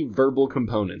have any verbal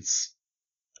components?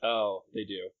 Oh, they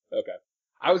do. Okay.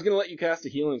 I was gonna let you cast a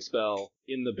healing spell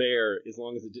in the bear as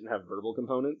long as it didn't have verbal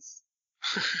components.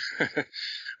 But it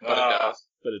does.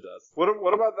 But it does. What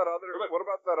about that other? What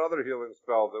about that other healing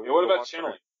spell? What about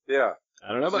channeling? Yeah.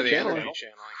 I don't know about channeling.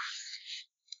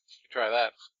 Try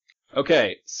that.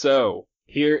 Okay, so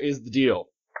here is the deal.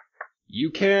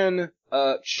 You can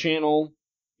channel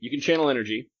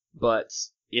energy, but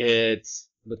the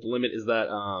limit is that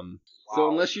so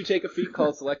unless you take a feat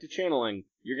called selective channeling,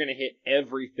 you're going to hit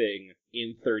everything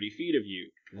in 30 feet of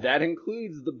you. That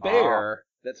includes the bear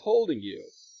that's holding you.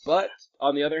 But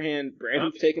on the other hand,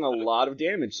 Brandon's taken a lot of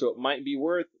damage, so it might be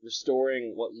worth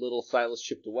restoring what little Silas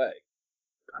chipped away.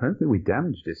 I don't think we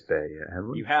damaged this bear yet, have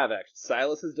we? You have, actually.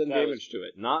 Silas has done damage to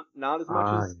it. Not as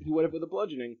much as he would have with a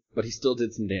bludgeoning, but he still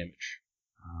did some damage.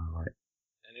 Alright.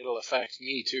 And it'll affect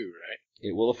me too, right?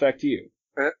 It will affect you.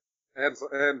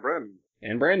 And Brendan.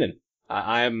 And Brandon.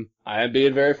 I am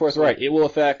being very forthright. It will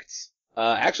affect,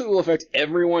 will affect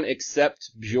everyone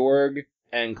except Bjorg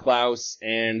and Klaus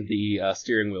and the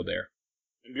steering wheel bear.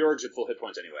 And Bjorg's at full hit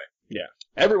points anyway. Yeah.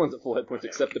 Everyone's at full hit points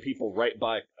except the people right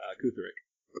by Kutharic.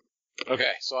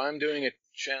 Okay, so I'm doing a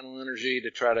channel energy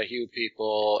to try to heal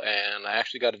people, and I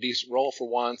actually got a decent roll for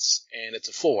once, and it's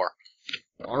a 4.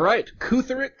 Alright,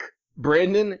 Kutharic,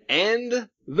 Brandon, and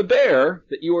the bear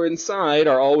that you are inside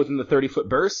are all within the 30-foot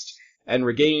burst, and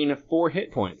regain 4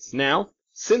 hit points. Now,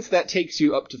 since that takes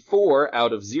you up to 4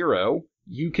 out of 0,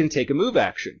 you can take a move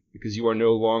action, because you are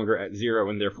no longer at 0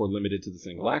 and therefore limited to the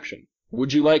single action.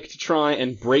 Would you like to try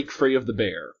and break free of the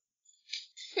bear?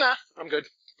 Nah, I'm good.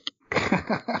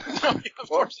 Of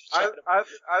course. I think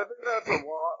that's a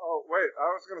oh wait,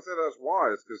 I was gonna say that's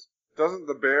wise because doesn't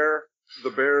the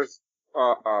bear's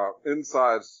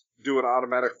insides do an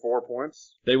automatic 4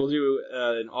 points? They will do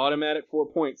an automatic 4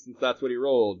 points since that's what he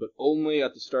rolled, but only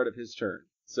at the start of his turn.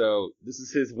 So this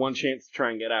is his one chance to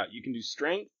try and get out. You can do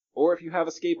strength, or if you have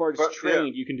escape artist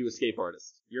trained, you can do escape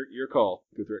artist. Your call,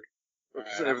 Kutharic.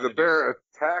 So if the bear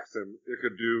attacks him, it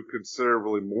could do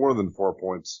considerably more than 4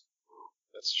 points.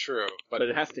 That's true, but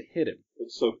it has to hit him.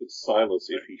 So it's Silas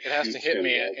if he it has to hit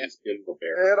me. In the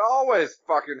bear. It always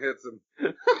fucking hits him.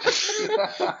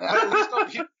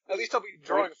 At least I'll be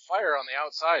drawing fire on the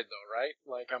outside, though, right?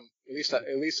 Like at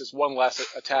least it's one less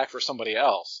attack for somebody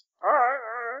else. All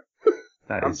right.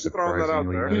 That I'm is just throwing that out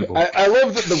surprisingly there. noble. I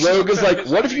love that the rogue is like,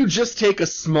 what if you just take a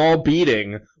small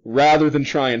beating rather than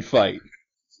try and fight?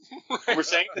 We're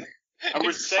saying that to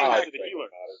the healer.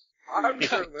 I'm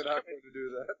certainly not going to do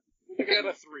that. I got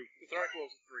a 3. The Dark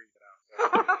rolls a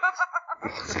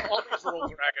 3. All these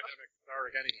rolls are academic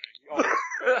Dark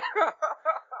anyway.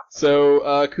 So,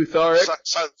 Kutharic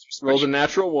rolls a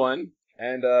natural 1,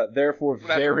 and therefore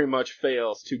very much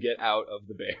fails to get out of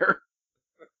the bear.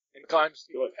 And climbs,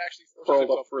 actually forces Crawled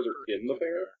himself up further in the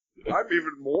bear? I'm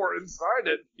even more inside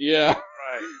it. Yeah.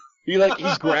 Right. He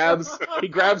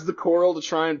grabs the coral to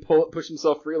try and push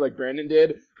himself free like Brandon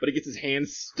did, but he gets his hand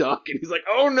stuck and he's like,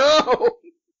 "Oh no!"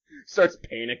 Starts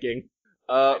panicking.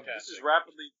 This is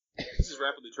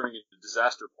rapidly turning into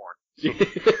disaster porn.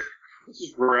 This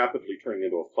is rapidly turning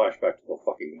into a flashback to the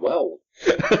fucking well.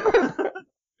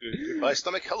 My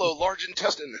stomach, hello, large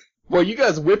intestine. Well, you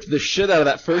guys whipped the shit out of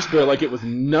that first bear like it was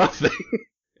nothing.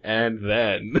 And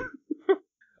then...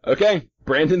 Okay,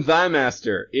 Brandon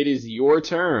Thighmaster, it is your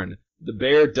turn. The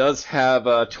bear does have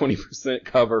 20%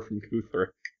 cover from Kuthric.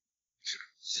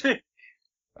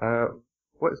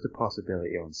 What is the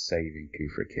possibility on saving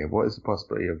Kufrik here? What is the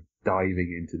possibility of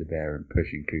diving into the bear and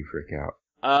pushing Kufrik out?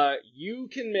 You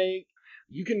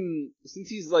can, since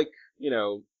he's like,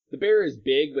 the bear is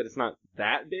big, but it's not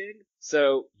that big,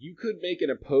 so you could make an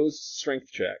opposed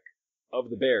strength check of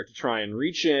the bear to try and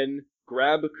reach in,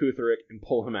 grab Kuthric, and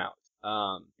pull him out.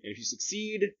 And if you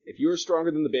succeed, if you're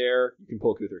stronger than the bear, you can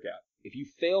pull Kuthric out. If you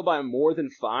fail by more than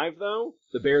 5, though,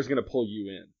 the bear's gonna pull you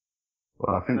in.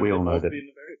 Well, I think we all know that.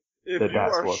 If That you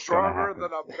that's are what's stronger gonna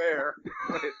than a bear,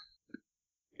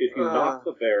 If you knock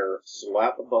the bear,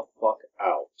 slap the fuck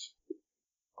out.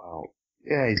 Wow.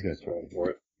 Yeah, he's gonna try. Going for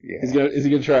it. Yeah, Is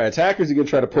he gonna try attack, or is he gonna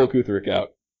try to pull Kuthric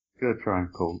out? he's gonna try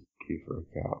and pull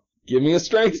Kufrik out. Give me a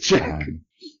strength check.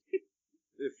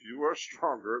 if you are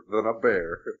stronger than a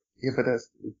bear, Yeah, but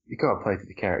you gotta play to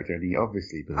the character, and he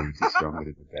obviously believes he's stronger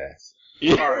than the bear.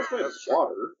 Yeah. Alright, that's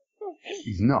water.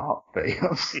 He's not, but he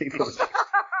obviously believes.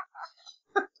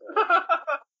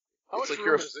 How much like room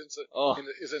you're a- is Oh.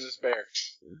 is in this bear?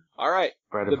 All right.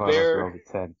 Brad The of Violence bear- rolled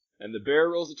a 10. And the bear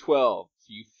rolls a 12. So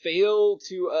you fail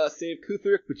to save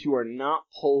Kuthric, but you are not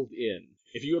pulled in.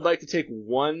 If you would like to take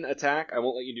one attack, I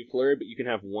won't let you do flurry, but you can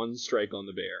have one strike on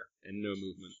the bear and no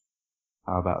movement.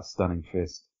 How about a stunning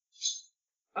fist?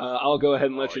 I'll go ahead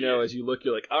and let you know as you look.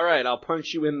 You're like, all right, I'll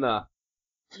punch you in the.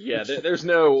 Yeah, there's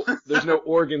no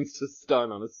organs to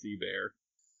stun on a sea bear.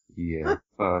 Yeah,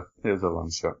 here's a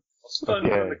long shot. Stun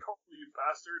Okay. you in the cold, you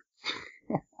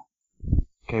bastard.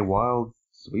 Okay, wild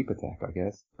sweep attack, I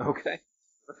guess. Okay.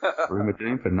 Room of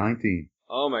Doom for 19.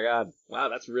 Oh my god. Wow,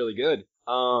 that's really good.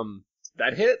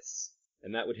 That hits,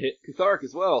 and that would hit Kutharic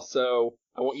as well. So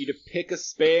I want you to pick a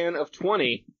span of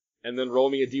 20, and then roll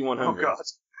me a D100. Oh god.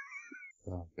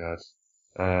 Oh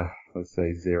god. Let's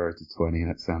say 0 to 20.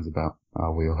 That sounds about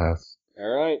our wheelhouse. All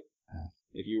right.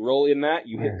 If you roll in that,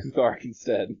 you hit Kutharic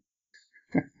instead.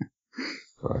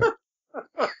 Right.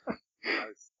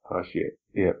 Oh shit.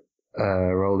 Yep.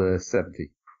 Rolled a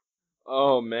 70.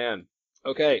 Oh man.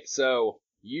 Okay, so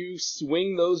you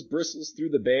swing those bristles through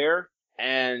the bear,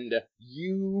 and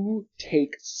you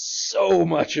take so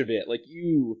much of it. Like,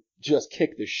 you just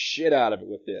kick the shit out of it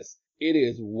with this. It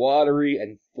is watery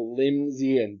and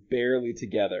flimsy and barely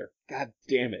together. God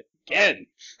damn it. Again!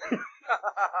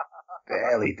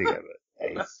 Barely together.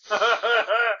 Ace.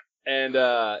 And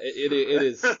it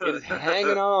is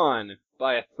hanging on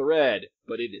by a thread,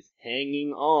 but it is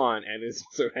hanging on, and is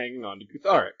also hanging on to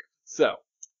Kutharic. So,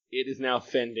 it is now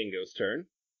Fendingo's turn.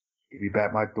 Give me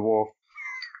back my dwarf.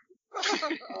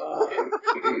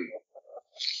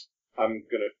 I'm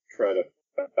gonna try to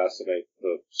fascinate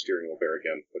the steering wheel bear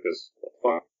again, because,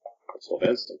 fuck, it's so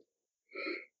instant.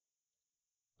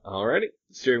 Alrighty.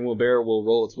 The steering wheel bear will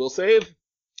roll its will save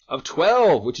of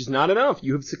 12, which is not enough.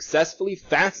 You have successfully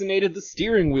fascinated the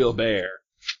steering wheel bear.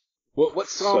 What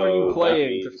song are you So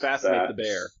playing that to fascinate the means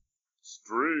bear?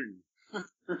 string.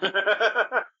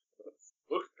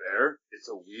 Look, bear, it's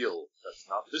a wheel. That's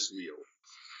not this wheel.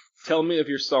 Tell me of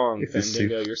your song, It's a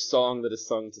Fendingo, soup. your song that is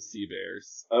sung to sea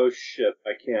bears. Oh shit,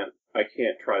 I can't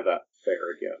try that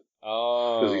bear again.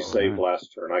 Oh. Because he saved last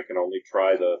turn. I can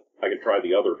try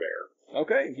the other bear.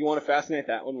 Okay, if you want to fascinate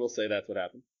that one, we'll say that's what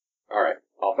happened. Alright,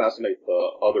 I'll fascinate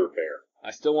the other bear.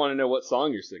 I still want to know what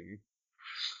song you're singing.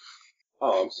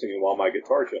 Oh, I'm singing While My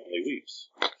Guitar Gently Weeps.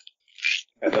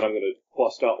 And then I'm gonna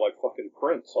bust out like fucking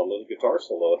Prince on the guitar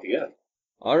solo at the end.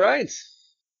 Alright.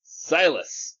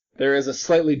 Silas. There is a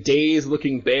slightly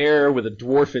dazed-looking bear with a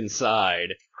dwarf inside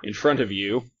in front of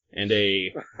you, and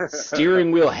a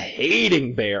steering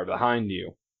wheel-hating bear behind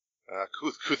you.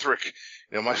 Kuthric,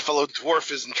 my fellow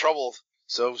dwarf is in trouble,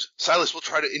 so Silas will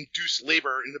try to induce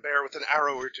labor in the bear with an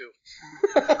arrow or two.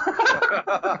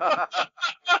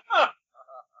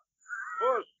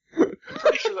 I'm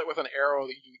pretty sure that with an arrow,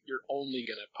 you're only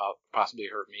going to possibly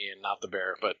hurt me and not the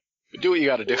bear, but do what you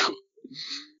got to do.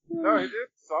 No, he did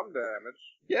some damage.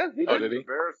 Yeah, he Oh, did he? The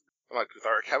bear's Come on,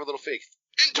 Kuthric, have a little faith.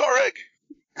 In Toreg!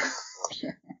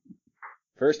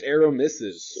 First arrow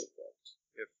misses.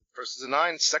 If first is a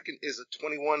 9, second is a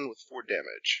 21 with 4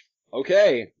 damage.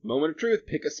 Okay, moment of truth.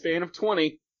 Pick a span of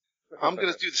 20. I'm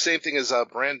going to do the same thing as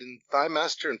Brandon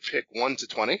Thighmaster and pick 1 to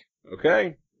 20.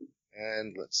 Okay.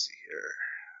 And let's see here.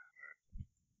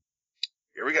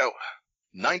 Here we go.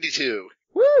 92.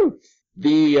 Woo!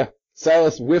 The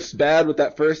Silas whiffs bad with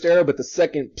that first arrow, but the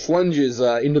second plunges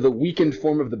into the weakened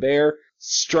form of the bear,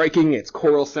 striking its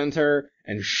coral center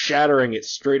and shattering it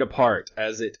straight apart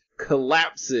as it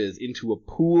collapses into a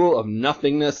pool of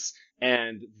nothingness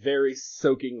and very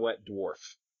soaking wet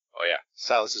dwarf. Oh yeah,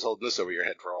 Silas is holding this over your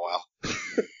head for a while.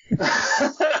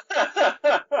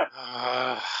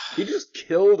 He just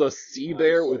killed a sea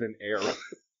bear with an arrow.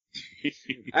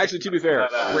 Actually, to be fair,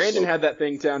 Brandon had that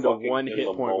thing down to one hit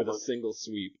point with a single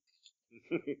sweep.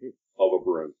 Of a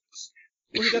broom.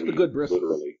 Well, you got the good bristles.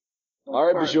 Literally. All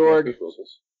right, Bajorg.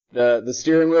 The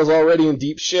steering wheel's already in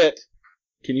deep shit.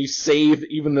 Can you save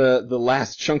even the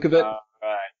last chunk of it? Alright.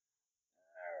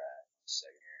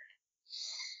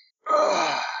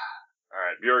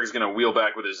 Alright, Bjorg is gonna wheel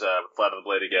back with his flat of the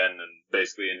blade again, and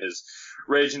basically in his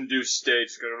rage-induced state,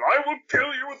 go, I will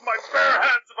kill you with my bare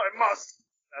hands if I must!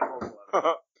 That's rolls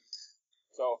 11.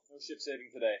 So, no ship saving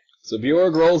today. So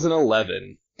Bjorg rolls an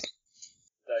 11.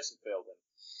 Dice have failed him.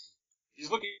 He's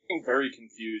looking very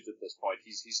confused at this point.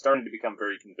 He's starting to become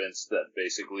very convinced that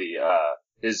basically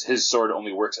his sword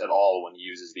only works at all when he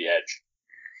uses the edge.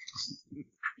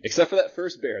 Except for that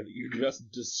first bear that you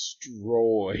just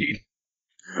destroyed.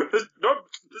 This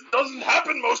doesn't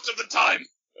happen most of the time!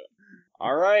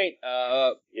 Alright,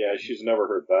 Yeah, she's never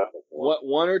heard that before. what,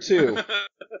 1 or 2?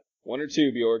 1 or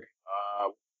 2, Bjorg?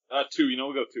 2,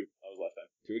 we'll go 2. That was last time.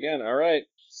 2 again, alright.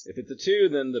 If it's a 2,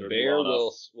 then the Sure, bear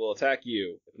well will attack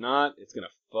you. If not, it's gonna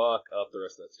fuck up the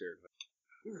rest of that steering wheel.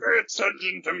 Pay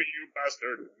attention to me, you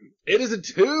bastard! It is a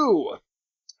 2!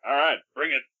 Alright,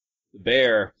 bring it. The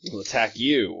bear will attack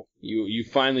you. You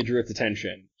finally drew its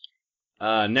attention.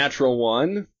 Natural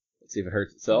 1. Let's see if it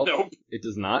hurts itself. Nope. It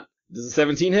does not. Does a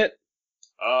 17 hit?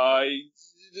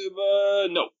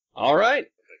 No. Alright.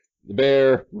 The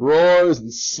bear roars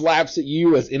and slaps at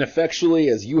you as ineffectually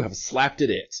as you have slapped at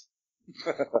it.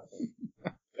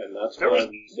 And that's There was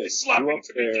when they slapping you up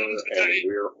to be there, done today. and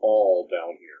we're all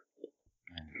down here.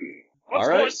 What's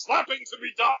Alright. more slapping to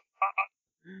be done?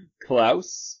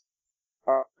 Klaus?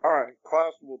 Alright,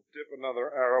 Klaus will dip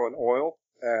another arrow in oil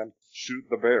and shoot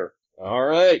the bear.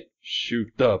 Alright.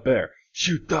 Shoot the bear.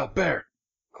 Shoot the bear.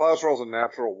 Klaus rolls a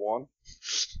natural 1.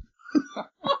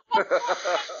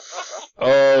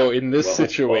 Oh, in this Well,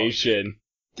 situation.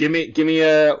 Give me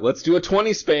let's do a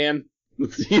 20 span.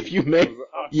 Let's see if you make,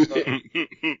 you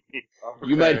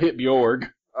might hit Bjorg.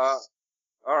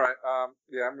 Alright,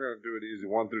 yeah, I'm gonna do it easy.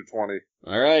 1 through 20.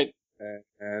 Alright.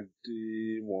 And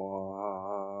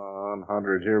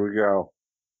D100, here we go.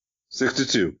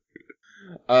 62.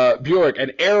 Bjorg,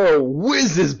 an arrow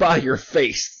whizzes by your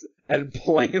face and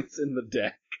plants in the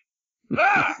deck.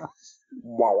 Ah!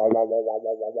 Wow, wow, wow, wow, wow,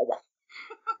 wow, wow, wow.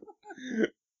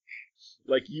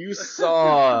 Like you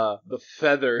saw the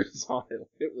feathers on it.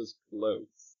 It was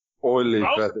close. Oily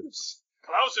Klaus? feathers.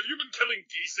 Klaus, have you been killing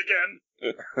geese again?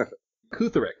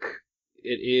 Kutherick,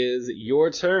 it is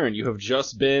your turn. You have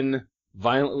just been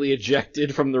violently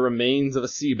ejected from the remains of a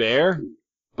sea bear,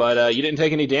 but you didn't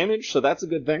take any damage, so that's a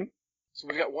good thing. So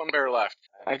we got 1 bear left.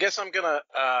 I guess I'm gonna,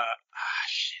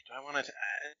 shit, do I want to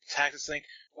attack this thing?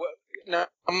 Well, no,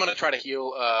 I'm gonna try to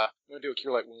heal, I'm gonna do a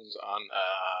Cure Light Wounds on,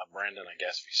 Brandon, I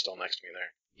guess, if he's still next to me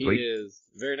there. He Sweet. is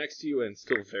very next to you and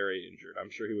still very injured. I'm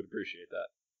sure he would appreciate that.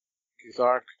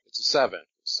 Kuthark, it's a 7.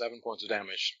 7 points of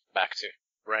damage back to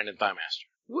Brandon Thighmaster.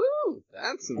 Woo!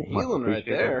 That's some Well, healing right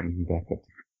appreciate that. there. Bringing you back up to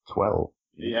 12.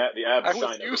 Yeah, the abs I was shine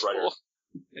ever brighter. useful.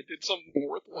 I did something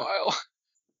worthwhile.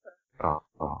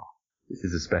 Oh, this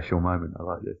is a special moment. I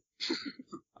like this.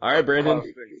 Alright, Brandon,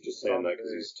 You're just saying that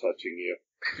because he's touching you.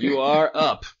 you are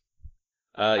up.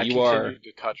 I You are... continued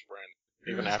to touch Brandon,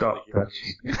 even after Stop the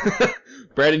healing. touching.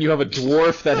 Brandon, you have a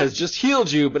dwarf that has just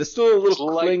healed you, but it's still a little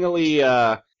clingily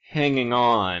hanging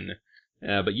on.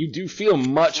 But you do feel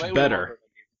much Slightly better. longer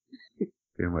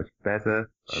Feel much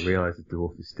better. I realise the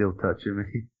dwarf is still touching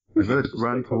me. I'm going to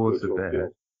run towards the bear.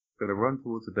 I'm going to run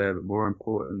towards the bear, but more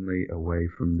importantly, away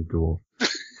from the dwarf.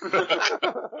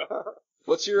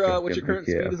 What's your Get current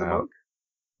it speed as a about- monk?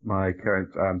 My current,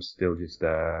 I'm still just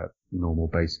normal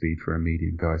base speed for a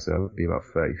medium guy, so it would be about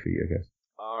 30 feet, I guess.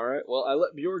 Alright, well, I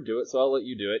let Bjorg do it, so I'll let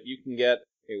you do it. You can get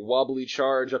a wobbly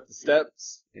charge up the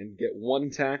steps and get 1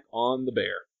 attack on the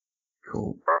bear.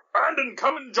 Cool. Brandon,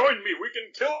 come and join me. We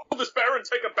can kill this bear and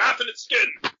take a bath in its skin.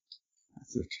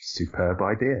 That's a superb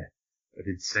idea. An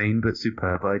insane but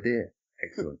superb idea.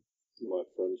 Excellent. My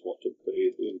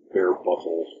bear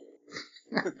butthole.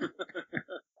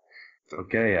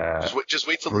 Okay, Just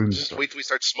wait till we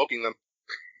start smoking them.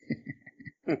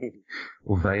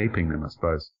 or vaping them, I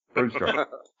suppose. Broomstrike.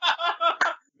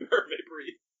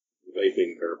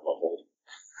 Vaping bear butthole.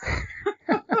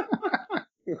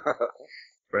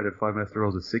 Spread of 5 master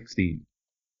rolls a 16.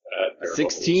 A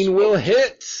 16 will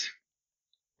hit.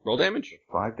 Roll damage.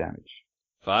 5 damage.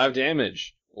 5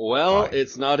 damage. Well,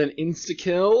 it's not an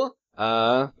insta-kill,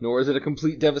 nor is it a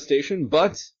complete devastation,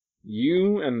 but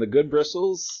you and the good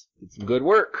bristles did some good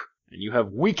work, and you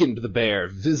have weakened the bear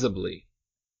visibly.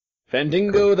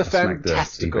 Fandingo the Smack the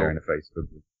Fantastical. bear in the face.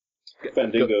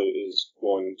 Fandingo is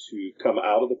going to come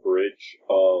out of the bridge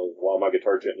of While My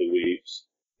Guitar Gently Weeps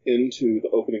into the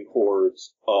opening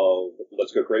chords of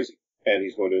Let's Go Crazy. And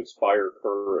he's going to inspire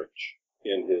courage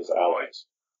in his allies.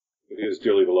 His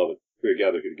dearly beloved, who are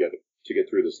gathered together to get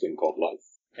through this thing called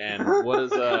life. And what does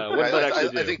that actually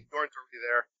do? I think Thorn's already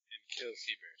there.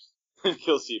 And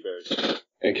kill sea bears.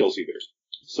 And kill sea bears.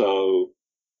 So,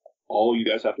 all you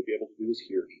guys have to be able to do is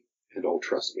hear me. And oh,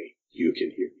 trust me, you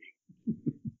can hear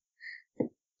me.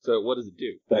 So what does it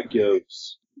do? It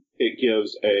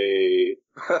gives a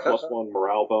 +1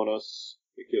 morale bonus.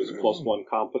 It gives a +1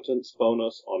 competence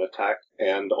bonus on attack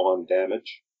and on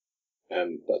damage.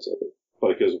 And that's it.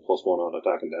 But it gives a +1 on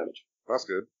attack and damage. That's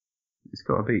good. It's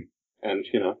got a beat. And,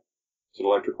 it's an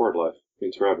electric word life.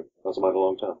 Means forever. That's a mighty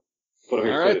long time. But I'm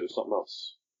here to say there's something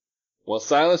else. Well,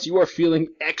 Silas, you are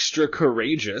feeling extra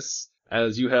courageous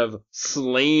as you have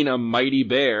slain a mighty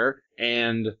bear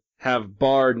and have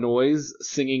bard noise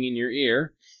singing in your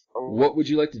ear. What would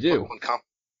you like to do? I'm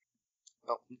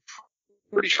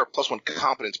pretty sure +1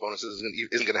 competence bonus isn't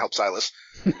going to help Silas.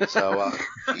 So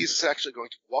he's actually going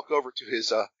to walk over to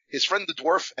his friend the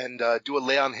dwarf and do a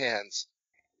lay on hands.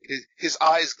 His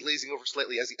eyes glazing over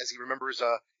slightly as he remembers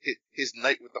his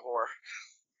night with the whore.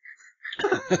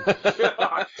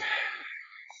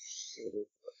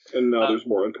 And now there's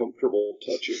more uncomfortable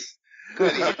touching.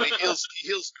 And he heals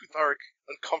Kutharik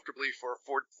uncomfortably for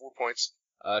 4 points.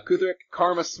 Kuthric,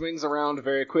 karma swings around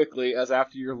very quickly as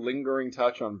after your lingering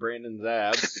touch on Brandon's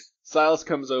abs, Silas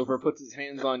comes over, puts his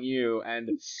hands on you,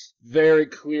 and very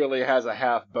clearly has a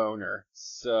half boner.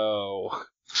 So...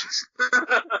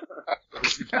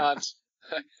 I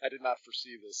did not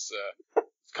foresee this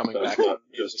coming That's back not on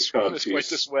just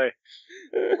this way.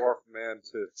 Dwarf man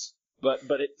tits. But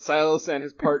Silas and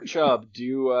his part Chubb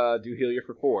do heal you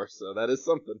for 4, so that is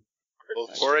something.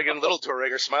 Both Toreg and Little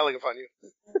Toreg are smiling upon you.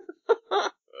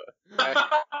 My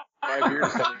beard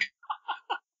is coming.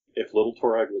 If Little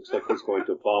Torag looks like he's going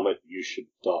to vomit, you should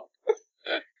duck.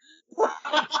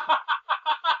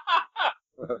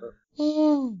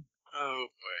 Oh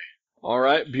boy.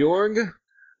 Alright, Bjorg,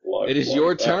 it is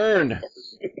your turn.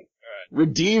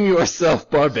 Redeem yourself,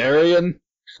 barbarian.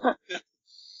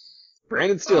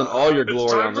 Brandon's stealing all your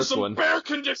glory on this one. Bear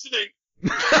conditioning.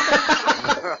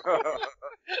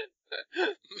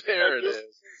 There it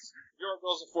is. Your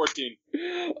rolls a 14.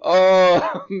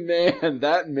 Oh, man,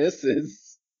 that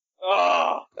misses.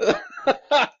 Oh.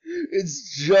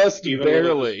 It's just Even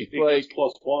barely. He gets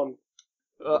 +1.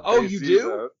 Oh, you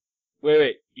do?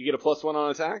 Wait, you get a +1 on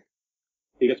attack?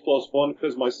 He gets +1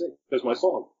 because my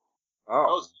song.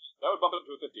 Oh. That would bump it up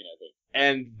to a 15, I think.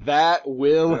 And that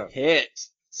will hit.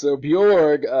 So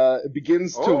Bjorg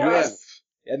begins to whiff,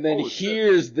 and then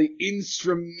hears the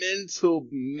instrumental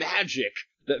magic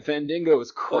that Fandingo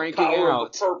is cranking the power out.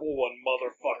 Of the purple one,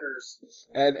 motherfuckers.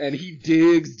 And he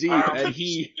digs deep, and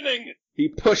he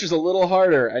pushes a little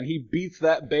harder, and he beats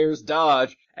that bear's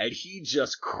dodge, and he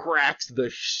just cracks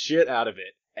the shit out of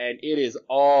it. And it is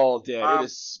all dead. It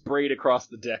is sprayed across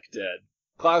the deck dead.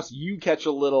 Klaus, you catch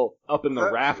a little up in the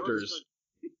rafters.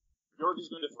 Yorgie's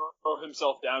going to throw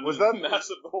himself down Was into that the mass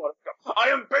of the water. I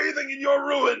am bathing in your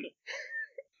ruin!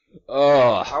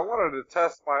 I wanted to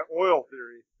test my oil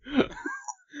theory.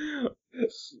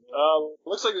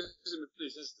 Looks like this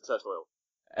is the test oil.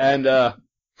 And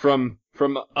from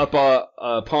up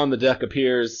upon the deck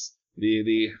appears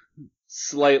the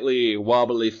slightly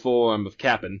wobbly form of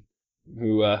Cap'n,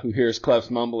 who hears Klaus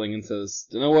mumbling and says,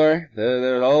 "Don't worry,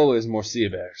 there are always more sea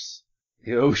bears.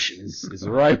 The ocean is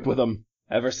ripe with them,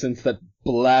 ever since that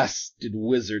blasted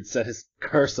wizard set his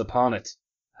curse upon it.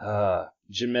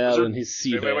 Jamel and his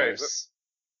sea bears."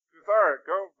 Sorry,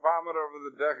 go vomit over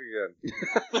the deck again.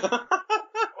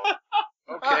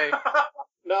 Okay.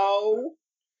 No,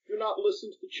 do not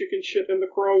listen to the chicken shit in the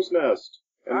crow's nest.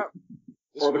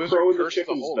 Or the crow in the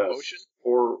chicken's nest. Ocean?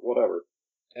 Or whatever.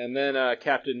 And then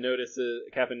Captain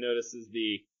notices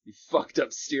the fucked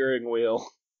up steering wheel.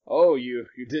 Oh, you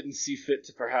didn't see fit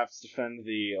to perhaps defend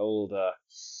the old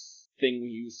thing we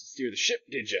used to steer the ship,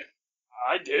 did you?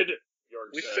 I did.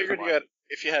 Bjorg We says, figured "Why?" you had,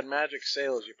 if you had magic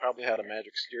sails, you probably had a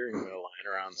magic steering wheel lying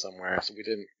around somewhere, so we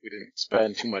didn't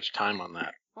spend too much time on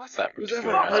that. What? That Who's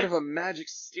particular ever magic. heard of a magic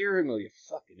steering wheel, you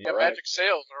fucking Yeah, idiot? magic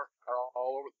sails are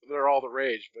all over. They're all the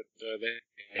rage, but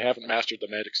they haven't mastered the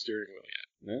magic steering wheel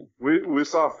yet. No. We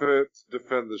saw fit to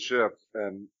defend the ship,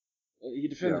 and He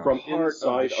defends Yeah. From part of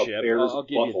inside the a ship. bear's I'll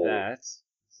give you butthole. that.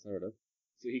 Sort of.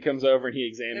 So he comes over and he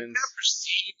You've examines. never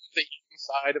seen the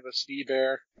inside of a sea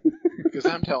bear? Because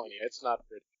I'm telling you, it's not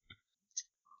pretty.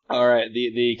 All right,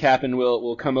 the captain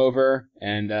will come over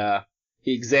and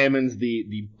he examines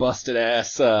the busted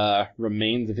ass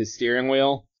remains of his steering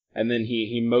wheel, and then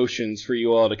he motions for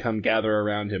you all to come gather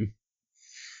around him.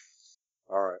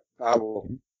 all right,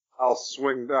 I'll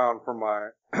swing down from my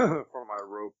from my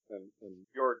rope and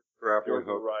Bjorg grappling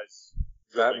will hook, rise.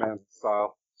 Batman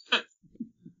style.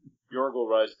 Bjorg will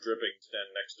rise dripping, stand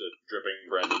next to dripping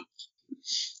Brendan.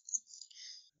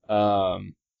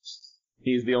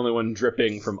 He's the only one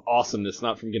dripping from awesomeness,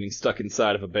 not from getting stuck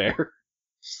inside of a bear.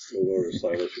 Lord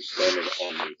Silas, you're standing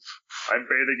on me. I'm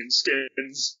bathing in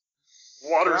skins.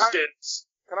 Water Can I- skins.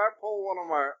 Can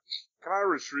I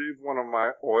retrieve one of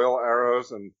my oil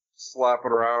arrows and slap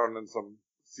it around in some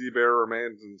sea bear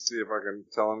remains and see if I can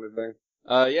tell anything?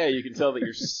 Yeah, you can tell that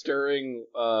you're stirring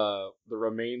the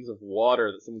remains of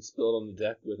water that someone spilled on the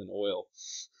deck with an oil,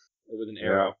 or with an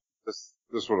arrow. This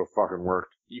would have fucking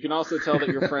worked. You can also tell that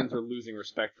your friends are losing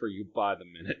respect for you by the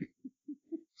minute.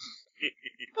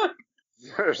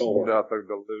 There's Don't worry. nothing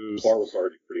to lose. The bar was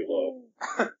already pretty low.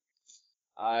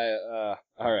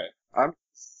 Alright. I'm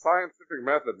scientific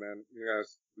method, man. You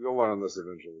guys, you'll learn this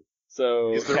eventually.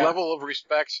 So, Is their level of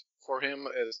respect for him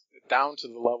is down to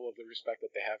the level of the respect that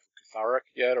they have for Catharic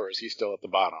yet, or is he still at the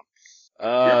bottom?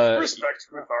 Respect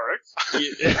Catharic.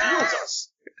 Heals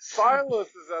us. Silas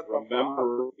is at the bottom.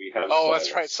 Remember, we have Oh, Silas.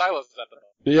 that's right. Silas is at the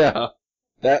bottom.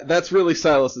 yeah. That's really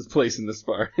Silas's place in this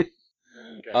part.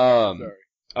 Okay, Um, sorry.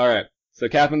 Alright, so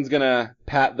Captain's gonna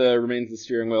pat the remains of the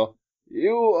steering wheel.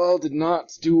 You all did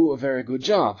not do a very good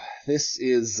job. This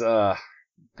is,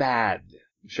 bad,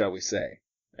 shall we say.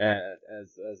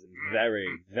 As very,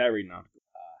 very not good.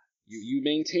 You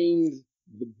maintained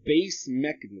the base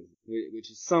mechanism,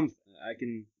 which is something. I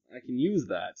can use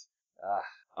that.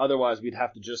 Otherwise, we'd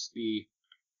have to just be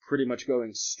pretty much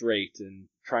going straight and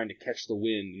trying to catch the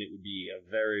wind, and it would be a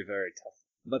very, very tough.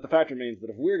 But the fact remains that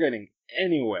if we're getting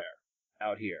anywhere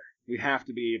out here, we have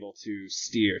to be able to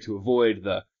steer to avoid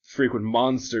the frequent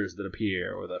monsters that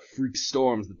appear or the freak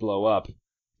storms that blow up.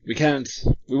 We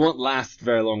won't last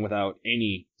very long without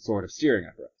any sort of steering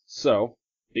apparatus. So,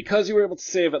 because you were able to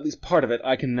save at least part of it,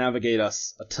 I can navigate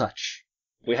us a touch.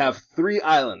 We have 3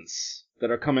 islands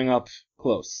that are coming up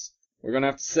close. We're going to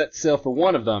have to set sail for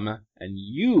one of them, and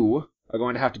you are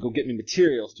going to have to go get me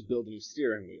materials to build a new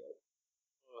steering wheel.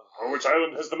 Or which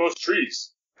island has the most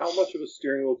trees? How much of a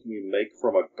steering wheel can you make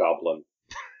from a goblin?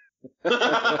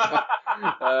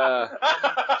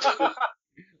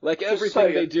 Like Just everything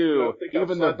saying, they you do, don't think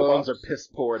even their outside the bones box? are piss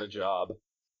poor at a job.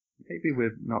 Maybe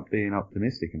we're not being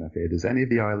optimistic enough here. Does any of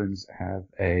the islands have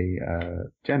a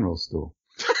general store?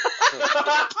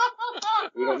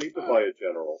 We don't need to buy a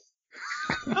general.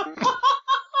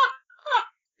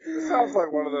 This sounds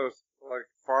like one of those like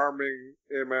farming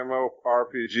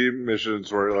MMORPG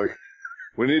missions where like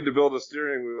we need to build a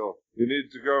steering wheel. You need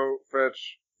to go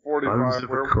fetch 45 Bones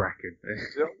of a kraken.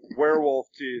 werewolf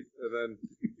teeth, and then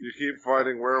you keep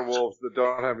fighting werewolves that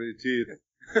don't have any teeth.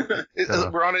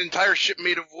 We're on an entire ship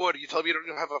made of wood. You tell me you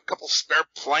don't have a couple spare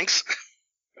planks?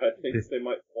 I think they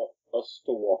might want us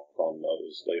to walk on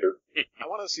those later. I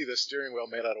want to see the steering wheel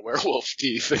made out of werewolf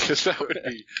teeth because that would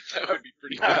be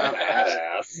pretty good.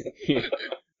 Badass.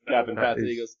 Captain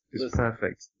Patsy goes, It's listen,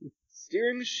 perfect.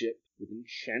 steering the ship with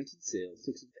enchanted sails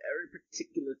takes a very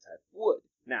particular type of wood.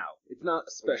 Now, it's not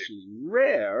especially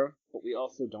rare, but we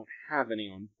also don't have any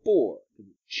on board because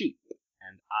it's cheap,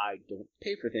 and I don't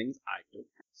pay for things I don't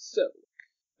have. So,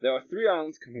 there are 3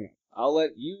 islands coming up. I'll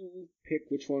let you pick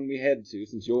which one we head to,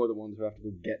 since you're the ones who have to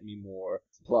go get me more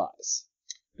supplies.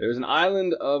 There's an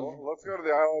island of... Well, let's go to the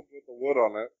island with the wood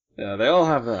on it. they all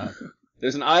have that.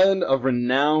 There's an island of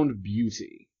renowned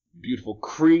beauty. Beautiful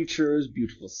creatures,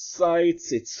 beautiful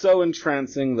sights. It's so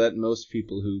entrancing that most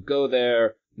people who go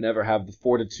there never have the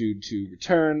fortitude to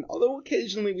return, although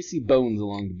occasionally we see bones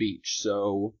along the beach,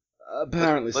 so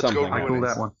apparently Let's go something to I happens. call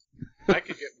that one. I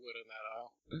could get wood in that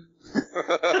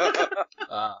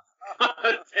aisle.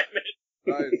 Damn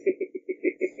it. Nice.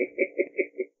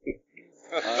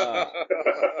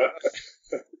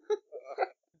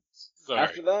 Sorry.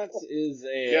 After that, is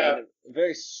Yeah. a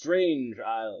very strange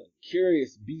island.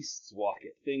 Curious beasts walk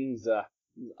it. Things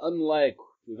unlike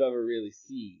we've ever really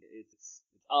seen. It's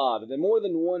odd. And more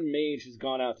than one mage has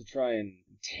gone out to try and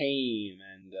tame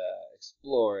and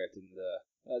explore it, and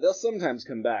they'll sometimes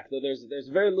come back, though there's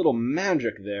very little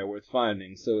magic there worth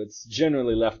finding, so it's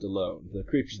generally left alone. The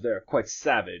creatures there are quite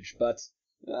savage, but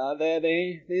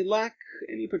they lack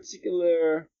any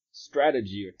particular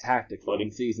strategy or tactics that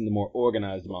one sees in the more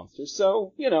organized monsters.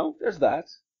 So, there's that.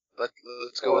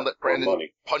 Let's go and let Brandon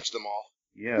punch them all.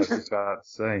 Yeah, I was just about to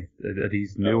say, are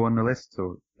these new on the list,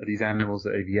 or are these animals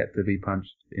that have yet to be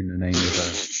punched in the name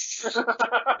of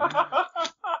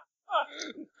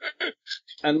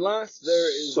And last, there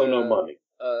is no money.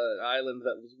 An island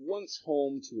that was once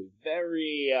home to a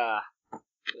very,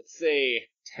 let's say,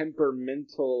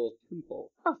 temperamental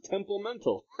temple.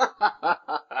 Temperamental.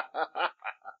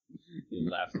 You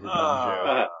laughed at his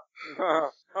own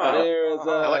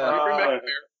joke.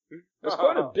 There's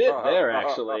quite a bit there,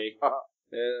 actually.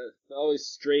 Always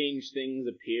strange things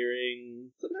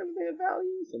appearing. Sometimes they have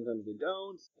value, sometimes they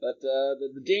don't. But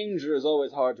the danger is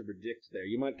always hard to predict there.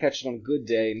 You might catch it on a good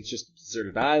day and it's just a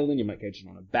deserted island. You might catch it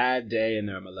on a bad day and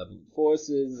there are malevolent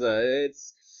forces.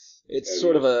 It's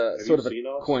sort of a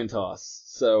coin toss.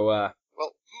 So well,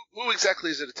 who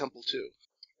exactly is it a temple to?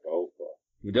 Oh,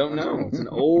 we don't know. It's an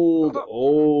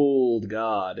old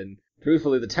god, and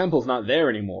truthfully, the temple's not there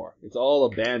anymore. It's all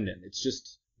abandoned. It's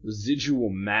just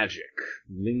residual magic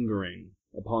lingering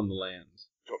upon the land.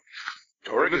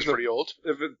 Toreg is pretty old.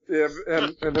 If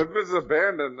it's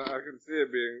abandoned, I can see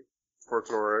it being for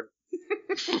Toreg.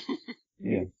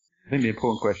 Yeah. I think the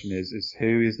important question is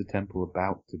who is the temple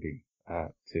about to be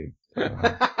to?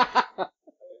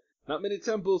 Not many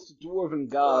temples to dwarven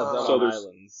gods on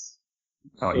islands.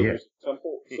 Oh, yeah.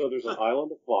 There's an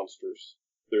island of monsters.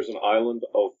 There's an island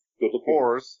of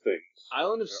good-looking things.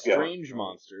 Island of strange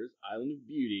monsters, island of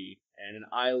beauty, and an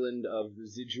island of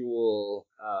residual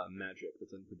magic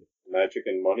that's unpredictable. Magic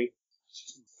and money?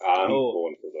 I'm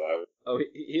going for that. Oh,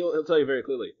 he'll tell you very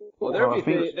clearly. Well, there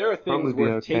are things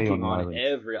worth taking on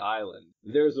every island.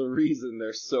 There's a reason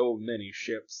there's so many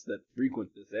ships that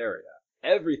frequent this area.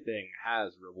 Everything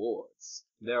has rewards.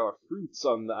 There are fruits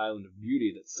on the Island of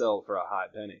Beauty that sell for a high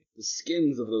penny. The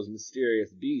skins of those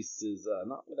mysterious beasts is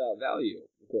not without value.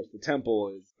 Of course, the temple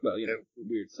is,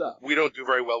 weird stuff. We don't do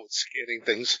very well with skinning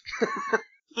things.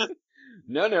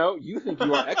 No, you think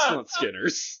you are excellent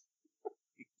skinners.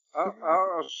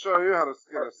 I'll show you how to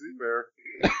skin a sea bear.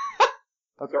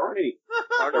 There aren't any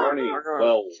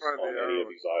wells on any of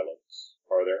these islands,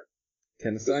 are there?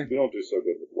 Tennessee? We don't do so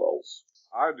good with wells.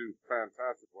 I do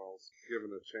fantastic wells,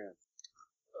 given a chance.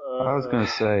 I was going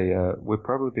to say, we'll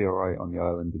probably be alright on the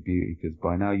Island of Beauty, because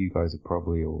by now you guys are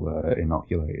probably all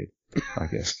inoculated, I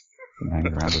guess, from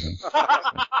hanging around with them.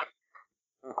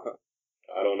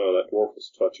 I don't know, that dwarf was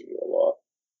touching you a lot.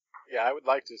 Yeah, I would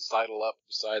like to sidle up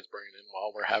besides Brandon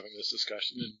while we're having this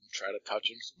discussion and try to touch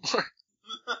him some more.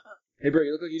 Hey, Brandon,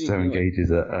 you look like you need 7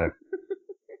 gauges at...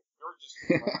 George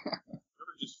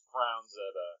just frowns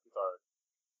at Kuthar.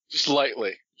 Just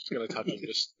lightly. Just gonna touch him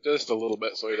just a little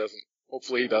bit so he doesn't.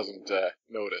 Hopefully he doesn't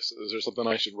notice. Is there something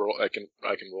I should roll? I can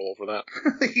roll for that.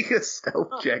 You get a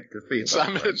stealth check to feel. So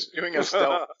I'm doing a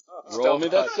stealth. Roll me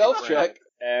that stealth check,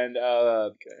 and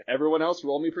everyone else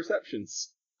roll me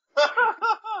perceptions.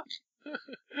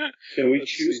 Can we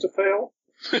choose to fail?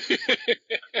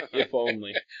 If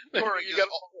only. You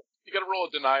gotta roll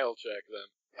a denial check then.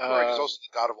 Toreg is also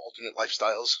the god of alternate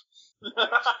lifestyles.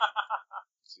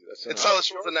 It's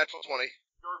Silas rolls a natural 20.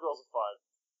 George rolls a 5.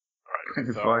 And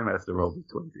the Fire Master rolls a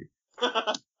 20.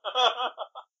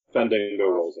 Fandango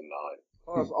rolls a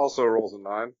 9. Also rolls a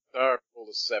 9. Rolled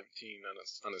a 17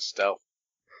 on his stealth.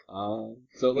 So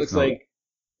it looks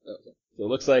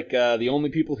like the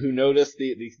only people who notice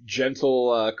the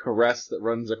gentle caress that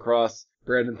runs across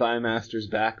Brandon Thighmaster's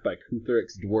back by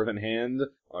Kuthric's dwarven hand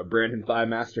are Brandon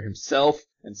Thighmaster himself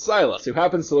and Silas, who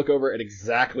happens to look over at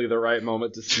exactly the right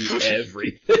moment to see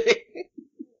everything.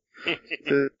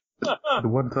 The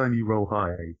one time you roll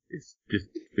high is just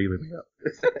feeling me up.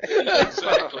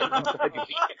 Exactly.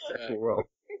 Successful roll.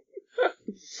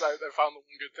 So I found the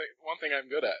one thing I'm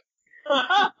good at.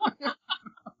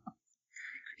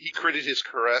 He critted his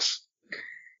caress.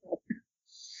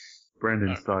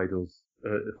 Brandon sidles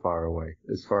far away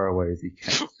as he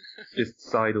can. Just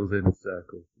sidles in a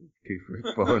circle. Cooper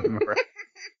following him around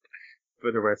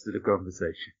for the rest of the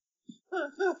conversation.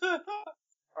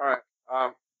 Alright,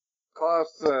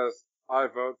 Klaus says, I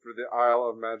vote for the Isle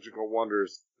of Magical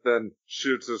Wonders, then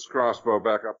shoots his crossbow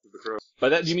back up to the crow. By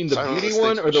that, do you mean the beauty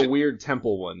one or the weird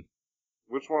temple one?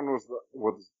 Which one was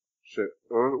Shit.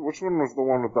 Which one was the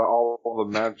one with all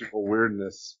the magical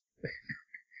weirdness?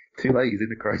 Too late, he's in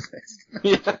the process.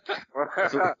 Yeah.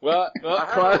 Well,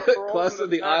 class of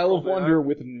the Isle of Wonder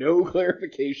with no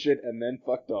clarification and then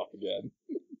fucked off again.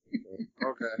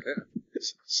 Okay.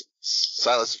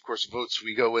 Silas, of course, votes.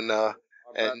 We go and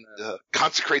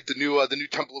consecrate the new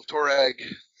Temple of Torag.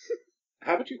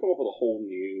 Haven't you come up with a whole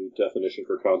new definition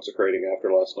for consecrating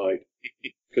after last night?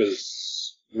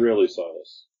 Because, really,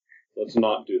 Silas, let's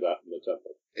not do that in the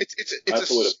temple. It's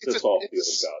That's what it piss off the other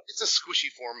gods. It's a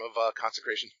squishy form of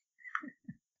consecration.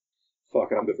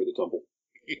 Fuck, I'm good for the temple.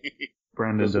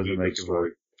 Brandon This will be doesn't a make good a story.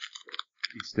 vote.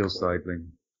 He's still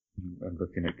sidling and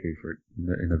looking at Kuthric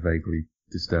in a vaguely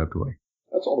disturbed way.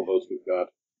 That's all the votes we've got.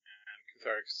 And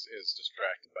Kuthark is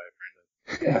distracted by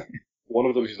Brendan. Yeah. One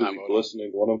of them's He's not busy voting.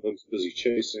 glistening, one of them's busy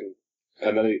chasing,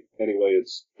 and then anyway,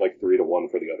 it's like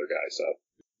 3-1 for the other guy, so.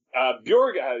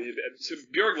 Bjorg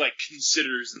like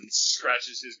considers and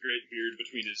scratches his great beard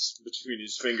between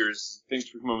his fingers, thinks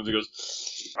for a moment and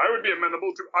goes, "I would be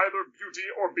amenable to either beauty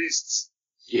or beasts."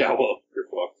 Yeah, well, you're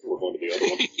fucked. We're going to the other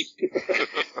one.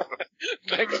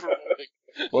 Thanks for voting.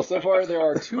 Well, so far there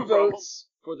are 2 votes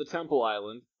for the Temple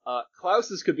Island.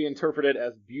 Klaus's could be interpreted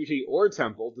as beauty or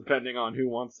temple, depending on who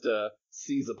wants to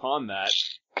seize upon that.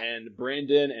 And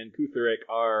Brandon and Kutharic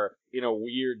are in a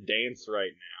weird dance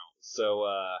right now. So,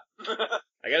 I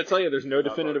gotta tell you, there's no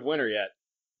definitive winner yet.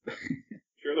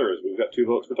 Sure there is. We've got 2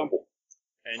 votes for temple.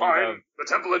 And Fine, the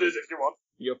temple it is if you want.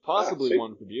 you have possibly see.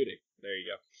 one for beauty. There you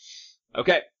go.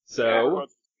 Okay, so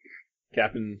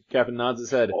Captain nods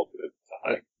his head. All good.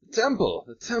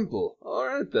 The temple. All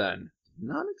right then.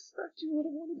 Not expect you would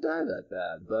want to die that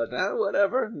bad, but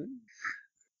whatever. And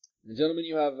gentlemen,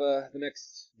 you have the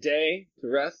next day to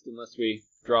rest, unless we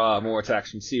draw more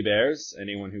attacks from sea bears.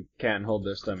 Anyone who can hold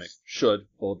their stomach should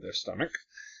hold their stomach.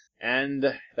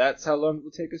 And that's how long it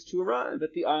will take us to arrive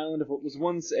at the island of what was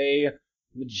once a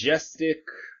majestic,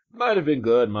 might have been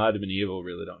good, might have been evil,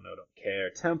 really don't know, don't care,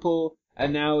 temple,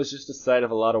 and now is just a site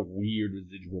of a lot of weird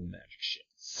residual magic shit.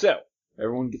 So,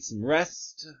 everyone get some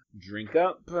rest, drink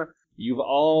up. You've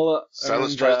all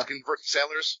Silas earned, tries to convert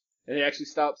sailors. and he actually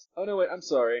stops. Oh no, wait, I'm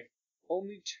sorry.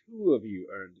 Only 2 of you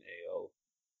earned ale.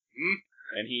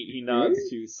 And he nods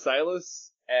to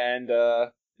Silas and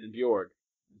Bjorg.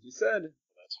 As you said,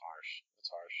 That's harsh.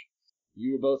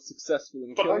 you were both successful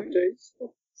in 5 killing, days.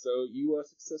 so you are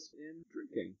successful in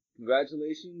drinking.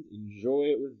 Congratulations, enjoy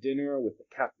it with dinner with the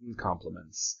captain's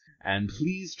compliments. And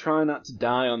please try not to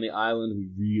die on the island, we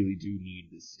really do need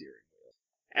this steering wheel.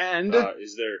 And...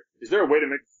 Is there a way to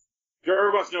make...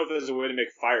 Bjorg wants to know if there's a way to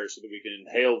make fire so that we can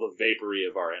inhale the vapory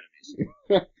of our enemies.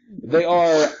 they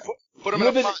are... Put them You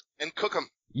in a haven't- pot and cook them.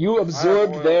 You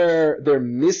absorbed oil. their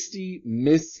misty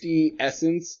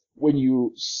essence when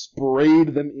you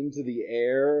sprayed them into the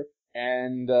air,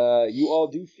 and you all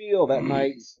do feel that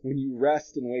night, when you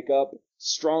rest and wake up,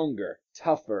 stronger,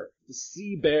 tougher. The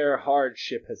sea bear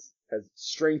hardship has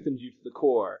strengthened you to the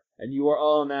core, and you are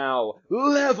all now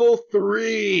level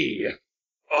 3!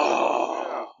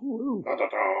 Oh! Woo-hoo.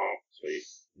 Sweet.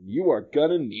 You are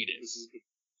gonna need it.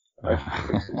 I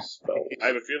have some spells. I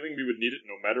have a feeling we would need it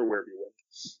no matter where we went.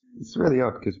 It's really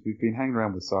odd because we've been hanging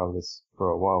around with Silas for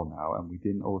a while now, and we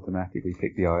didn't automatically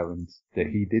pick the island that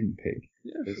he didn't pick.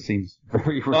 Yeah. It seems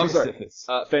very Oh, I'm remiss sorry. of us.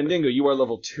 Fandango, you are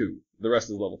level 2. The rest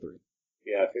is level 3.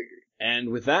 Yeah, I figured. And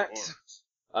with that,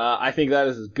 I think that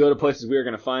is as good a place as we are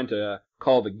going to find to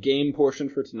call the game portion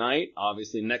for tonight.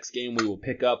 Obviously, next game we will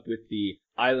pick up with the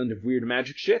Island of Weird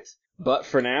Magic Shit. But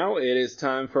for now, it is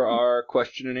time for our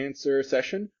question and answer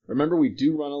session. Remember, we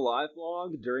do run a live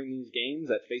blog during these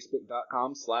games at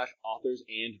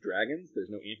facebook.com/authorsanddragons. There's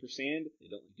no ampersand. You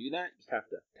don't do that. You just have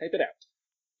to type it out.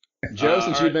 Joe,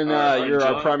 since all you've been, right, you're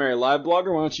our John. primary live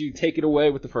blogger, why don't you take it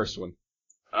away with the first one?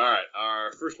 Alright,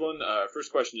 our first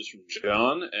question is from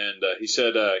John, and he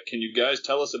said, can you guys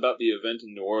tell us about the event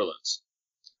in New Orleans?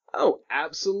 Oh,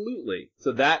 absolutely.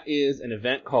 So that is an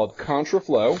event called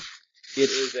Contraflow. It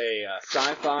is a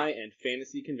sci-fi and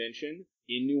fantasy convention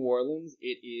in New Orleans.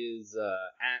 It is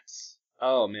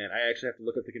oh man, I actually have to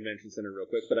look up the convention center real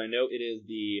quick, but I know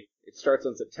it starts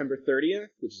on September 30th,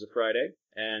 which is a Friday,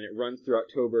 and it runs through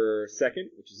October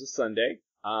 2nd, which is a Sunday.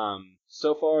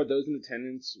 So far, those in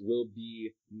attendance will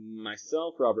be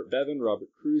myself, Robert Bevan, Robert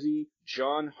Cruzy,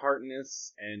 John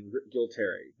Hartness, and Rick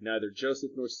Gilterry. Neither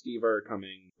Joseph nor Steve are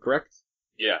coming, correct?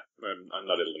 Yeah, I'm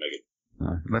not able to make it.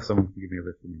 No, unless someone can give me a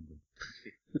lift from England.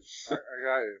 I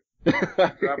got you.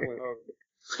 Grappling hook.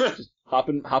 Just hop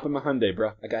in my Hyundai,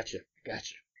 bro. I got you.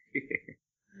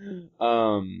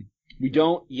 We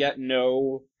don't yet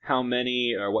know how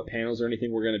many or what panels or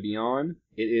anything we're going to be on.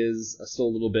 It is still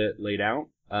a little bit laid out.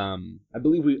 I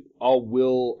believe we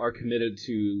all are committed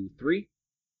to 3.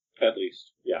 At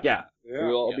least, yeah. Yeah.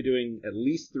 We'll all be doing at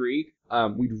least 3.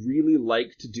 We'd really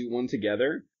like to do one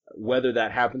together. Whether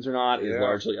that happens or not is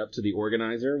largely up to the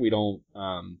organizer. We don't,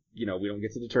 we don't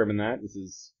get to determine that. This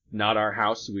is not our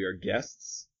house. We are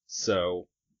guests. So,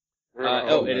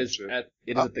 it is at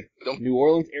the New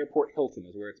Orleans Airport Hilton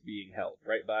is where it's being held,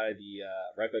 right by the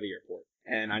airport.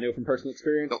 And I know from personal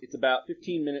experience, it's about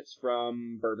 15 minutes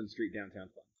from Bourbon Street downtown.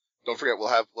 Don't forget,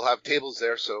 we'll have tables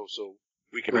there, so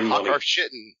we can hawk our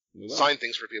shit and sign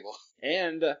things for people.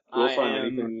 And we'll find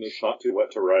anything that's not too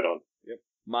wet to write on. Yep.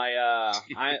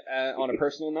 On a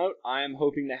personal note, I am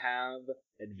hoping to have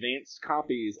advanced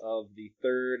copies of the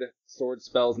 3rd Sword,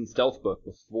 Spells, and Stealth book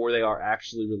before they are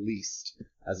actually released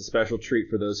as a special treat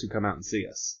for those who come out and see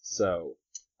us. So,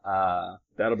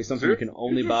 that'll be something you can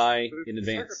only buy in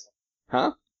advance.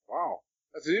 Huh? Wow.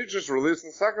 So you just released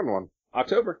the 2nd one.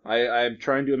 October. I'm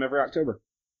trying to do them every October.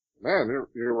 Man,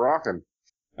 you're rocking.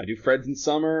 I do Fred's in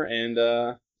summer and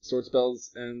Sword,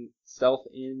 Spells, and Stealth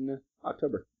in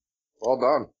October. Well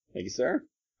done. Thank you, sir.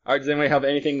 All right, does anybody have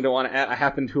anything they want to add? I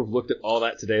happen to have looked at all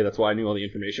that today. That's why I knew all the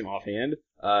information offhand.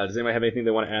 Does anybody have anything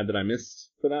they want to add that I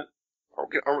missed for that?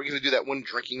 Are we going to do that one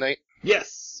drinking night?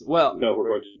 Well, no, we're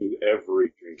going to do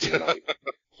every drinking night.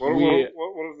 What is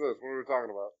this? What are we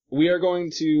talking about? We are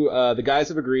going to, the guys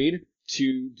have agreed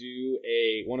to do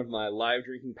one of my live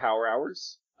drinking power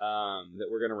hours that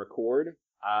we're going to record.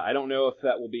 I don't know if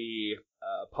that will be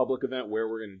a public event where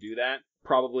we're going to do that.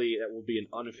 Probably that will be an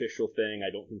unofficial thing. I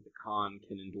don't think the con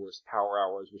can endorse power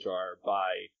hours, which are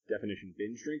by definition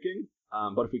binge drinking.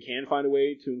 But if we can find a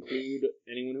way to include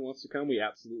anyone who wants to come, we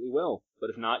absolutely will.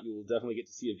 But if not, you will definitely get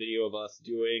to see a video of us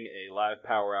doing a live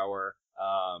power hour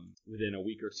within a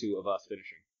week or 2 of us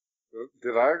finishing.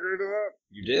 Did I agree to that?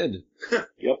 You did.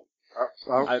 Yep.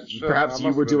 Perhaps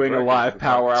you were doing a live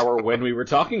power hour when we were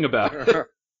talking about it.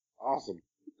 Awesome.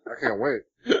 I can't wait.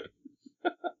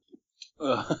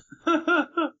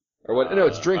 Or what? No,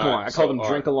 it's drink along. I call them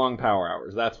drink along power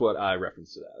hours. That's what I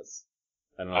referenced it as.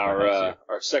 I don't know if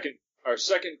our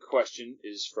second question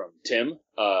is from Tim.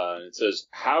 And it says,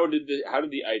 "How did the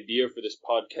idea for this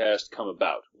podcast come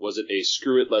about? Was it a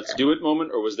screw it, let's do it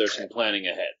moment, or was there some planning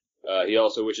ahead?" He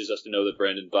also wishes us to know that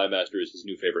Brandon Thigh-Master is his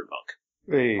new favorite monk.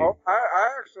 Hey. Oh, I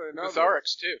actually know.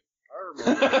 Catharix, too. I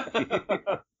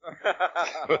remember.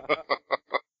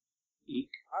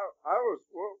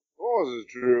 What was it,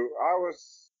 Drew? I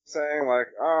was saying, like,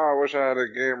 I wish I had a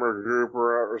gamer group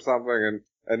or something,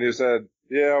 and you said,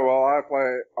 yeah, well, I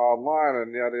play online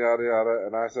and yada, yada, yada,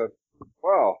 and I said,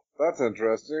 well, that's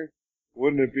interesting.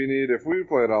 Wouldn't it be neat if we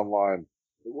played online?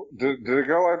 Did it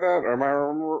go like that? Or am I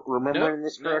remembering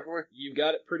this correctly? No, you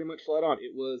got it pretty much flat on.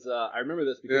 It was, I remember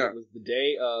this because it was the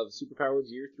day of Superpowered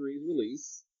Year 3's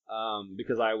release.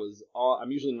 Because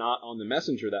I'm usually not on the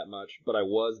messenger that much, but I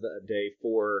was that day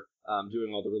for,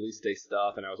 doing all the release day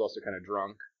stuff, and I was also kind of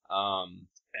drunk.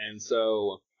 And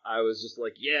so I was just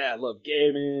like, yeah, I love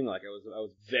gaming. Like, I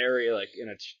was very, like, in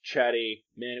a chatty,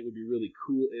 man, it would be really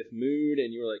cool if mood,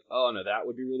 and you were like, oh, no, that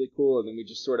would be really cool. And then we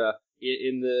just sort of,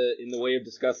 in the way of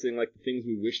discussing, like, the things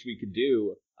we wished we could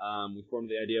do, we formed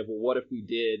the idea of, well, what if we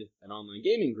did an online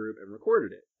gaming group and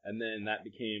recorded it? And then that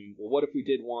became, well, what if we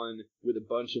did one with a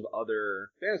bunch of other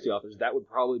fantasy authors? That would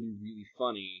probably be really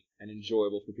funny and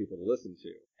enjoyable for people to listen to.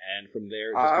 And from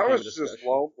there, it just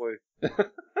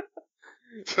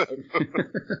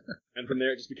and from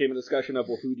there, it just became a discussion of,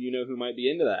 well, who do you know who might be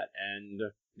into that? And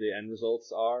the end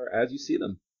results are as you see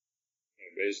them.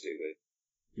 Basically,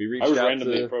 I was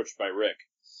randomly approached by Rick.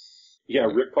 Yeah,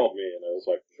 Rick called me, and I was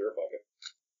like, sure, fuck it.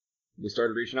 We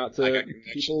started reaching out to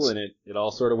people, and it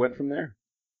all sort of went from there.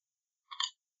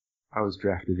 I was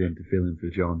drafted in to fill in for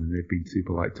John, and they've been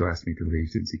super polite to ask me to leave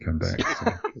since he come back.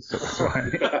 So that's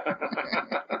why.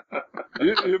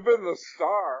 You've been the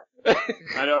star.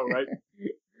 I know, right?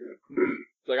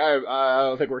 It's like I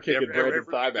don't think we're kicking Brandon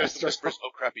Thigh-Master. Oh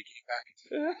crap, he came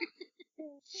back.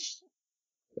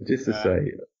 Just to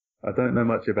say, I don't know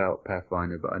much about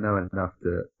Pathfinder, but I know enough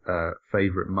that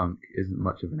favorite monk isn't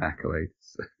much of an accolade.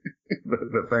 So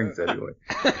but thanks anyway.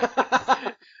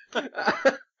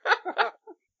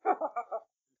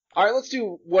 All right, let's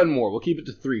do one more. We'll keep it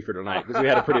to 3 for tonight because we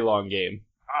had a pretty long game.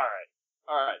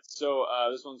 All right. So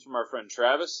this one's from our friend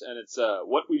Travis, and it's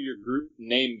what will your group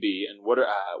name be, and what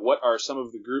are some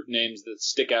of the group names that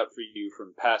stick out for you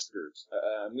from past groups?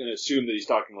 I'm going to assume that he's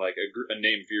talking like a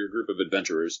name for your group of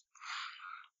adventurers.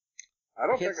 I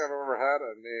don't think I've ever had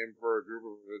a name for a group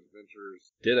of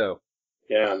adventurers. Ditto.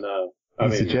 Yeah, no. I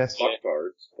mean, fuck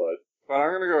cards, but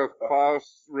I'm going to go with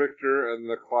Klaus Richter and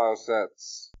the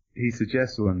Klausettes. He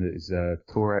suggests one that is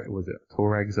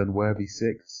Torag's Unworthy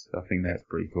 6? I think that's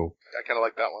pretty cool. I kind of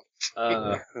like that one.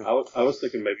 I was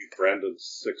thinking maybe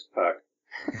Brandon's 6-pack.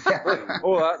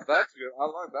 Oh, that's good. I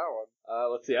like that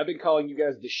one. Let's see. I've been calling you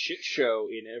guys the shit show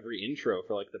in every intro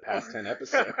for like the past 10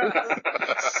 episodes.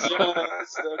 Yes,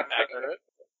 accurate.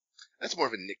 That's more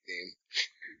of a nickname.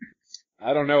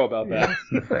 I don't know about that.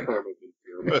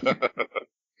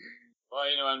 Well,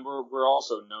 and we're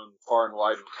also known far and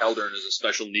wide in Keldern as a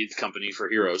special needs company for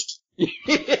heroes.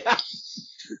 Yeah.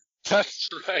 That's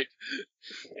right.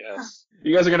 Yes.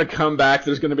 You guys are gonna come back.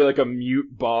 There's gonna be like a mute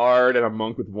bard and a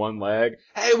monk with one leg.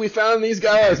 Hey, we found these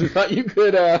guys. We thought you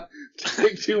could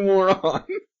take 2 more on.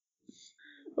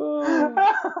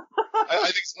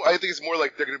 I think it's more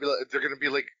like they're gonna be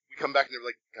like we come back and they're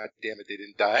like, God damn it, they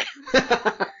didn't die.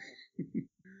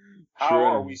 How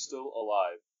are we still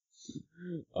alive?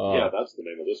 Yeah, that's the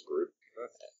name of this group.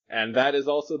 And that is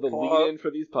also the lead-in for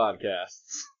these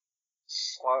podcasts.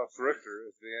 Klaus Richter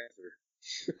is the answer.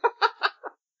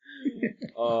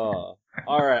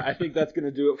 Alright, I think that's going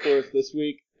to do it for us this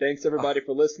week. Thanks everybody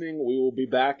for listening. We will be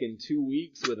back in 2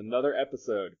 weeks with another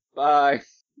episode. Bye.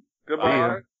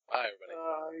 Goodbye. Bye,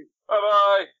 everybody.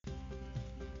 Bye-bye.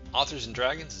 Authors and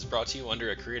Dragons is brought to you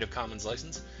under a Creative Commons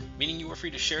license, meaning you are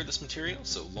free to share this material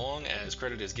so long as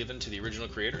credit is given to the original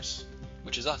creators,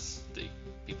 which is us, the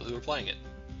people who are playing it.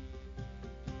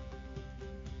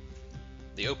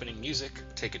 The opening music,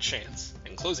 Take a Chance,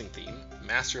 and closing theme,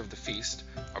 Master of the Feast,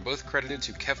 are both credited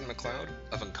to Kevin MacLeod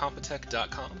of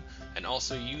Incompetech.com and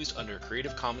also used under a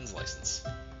Creative Commons license.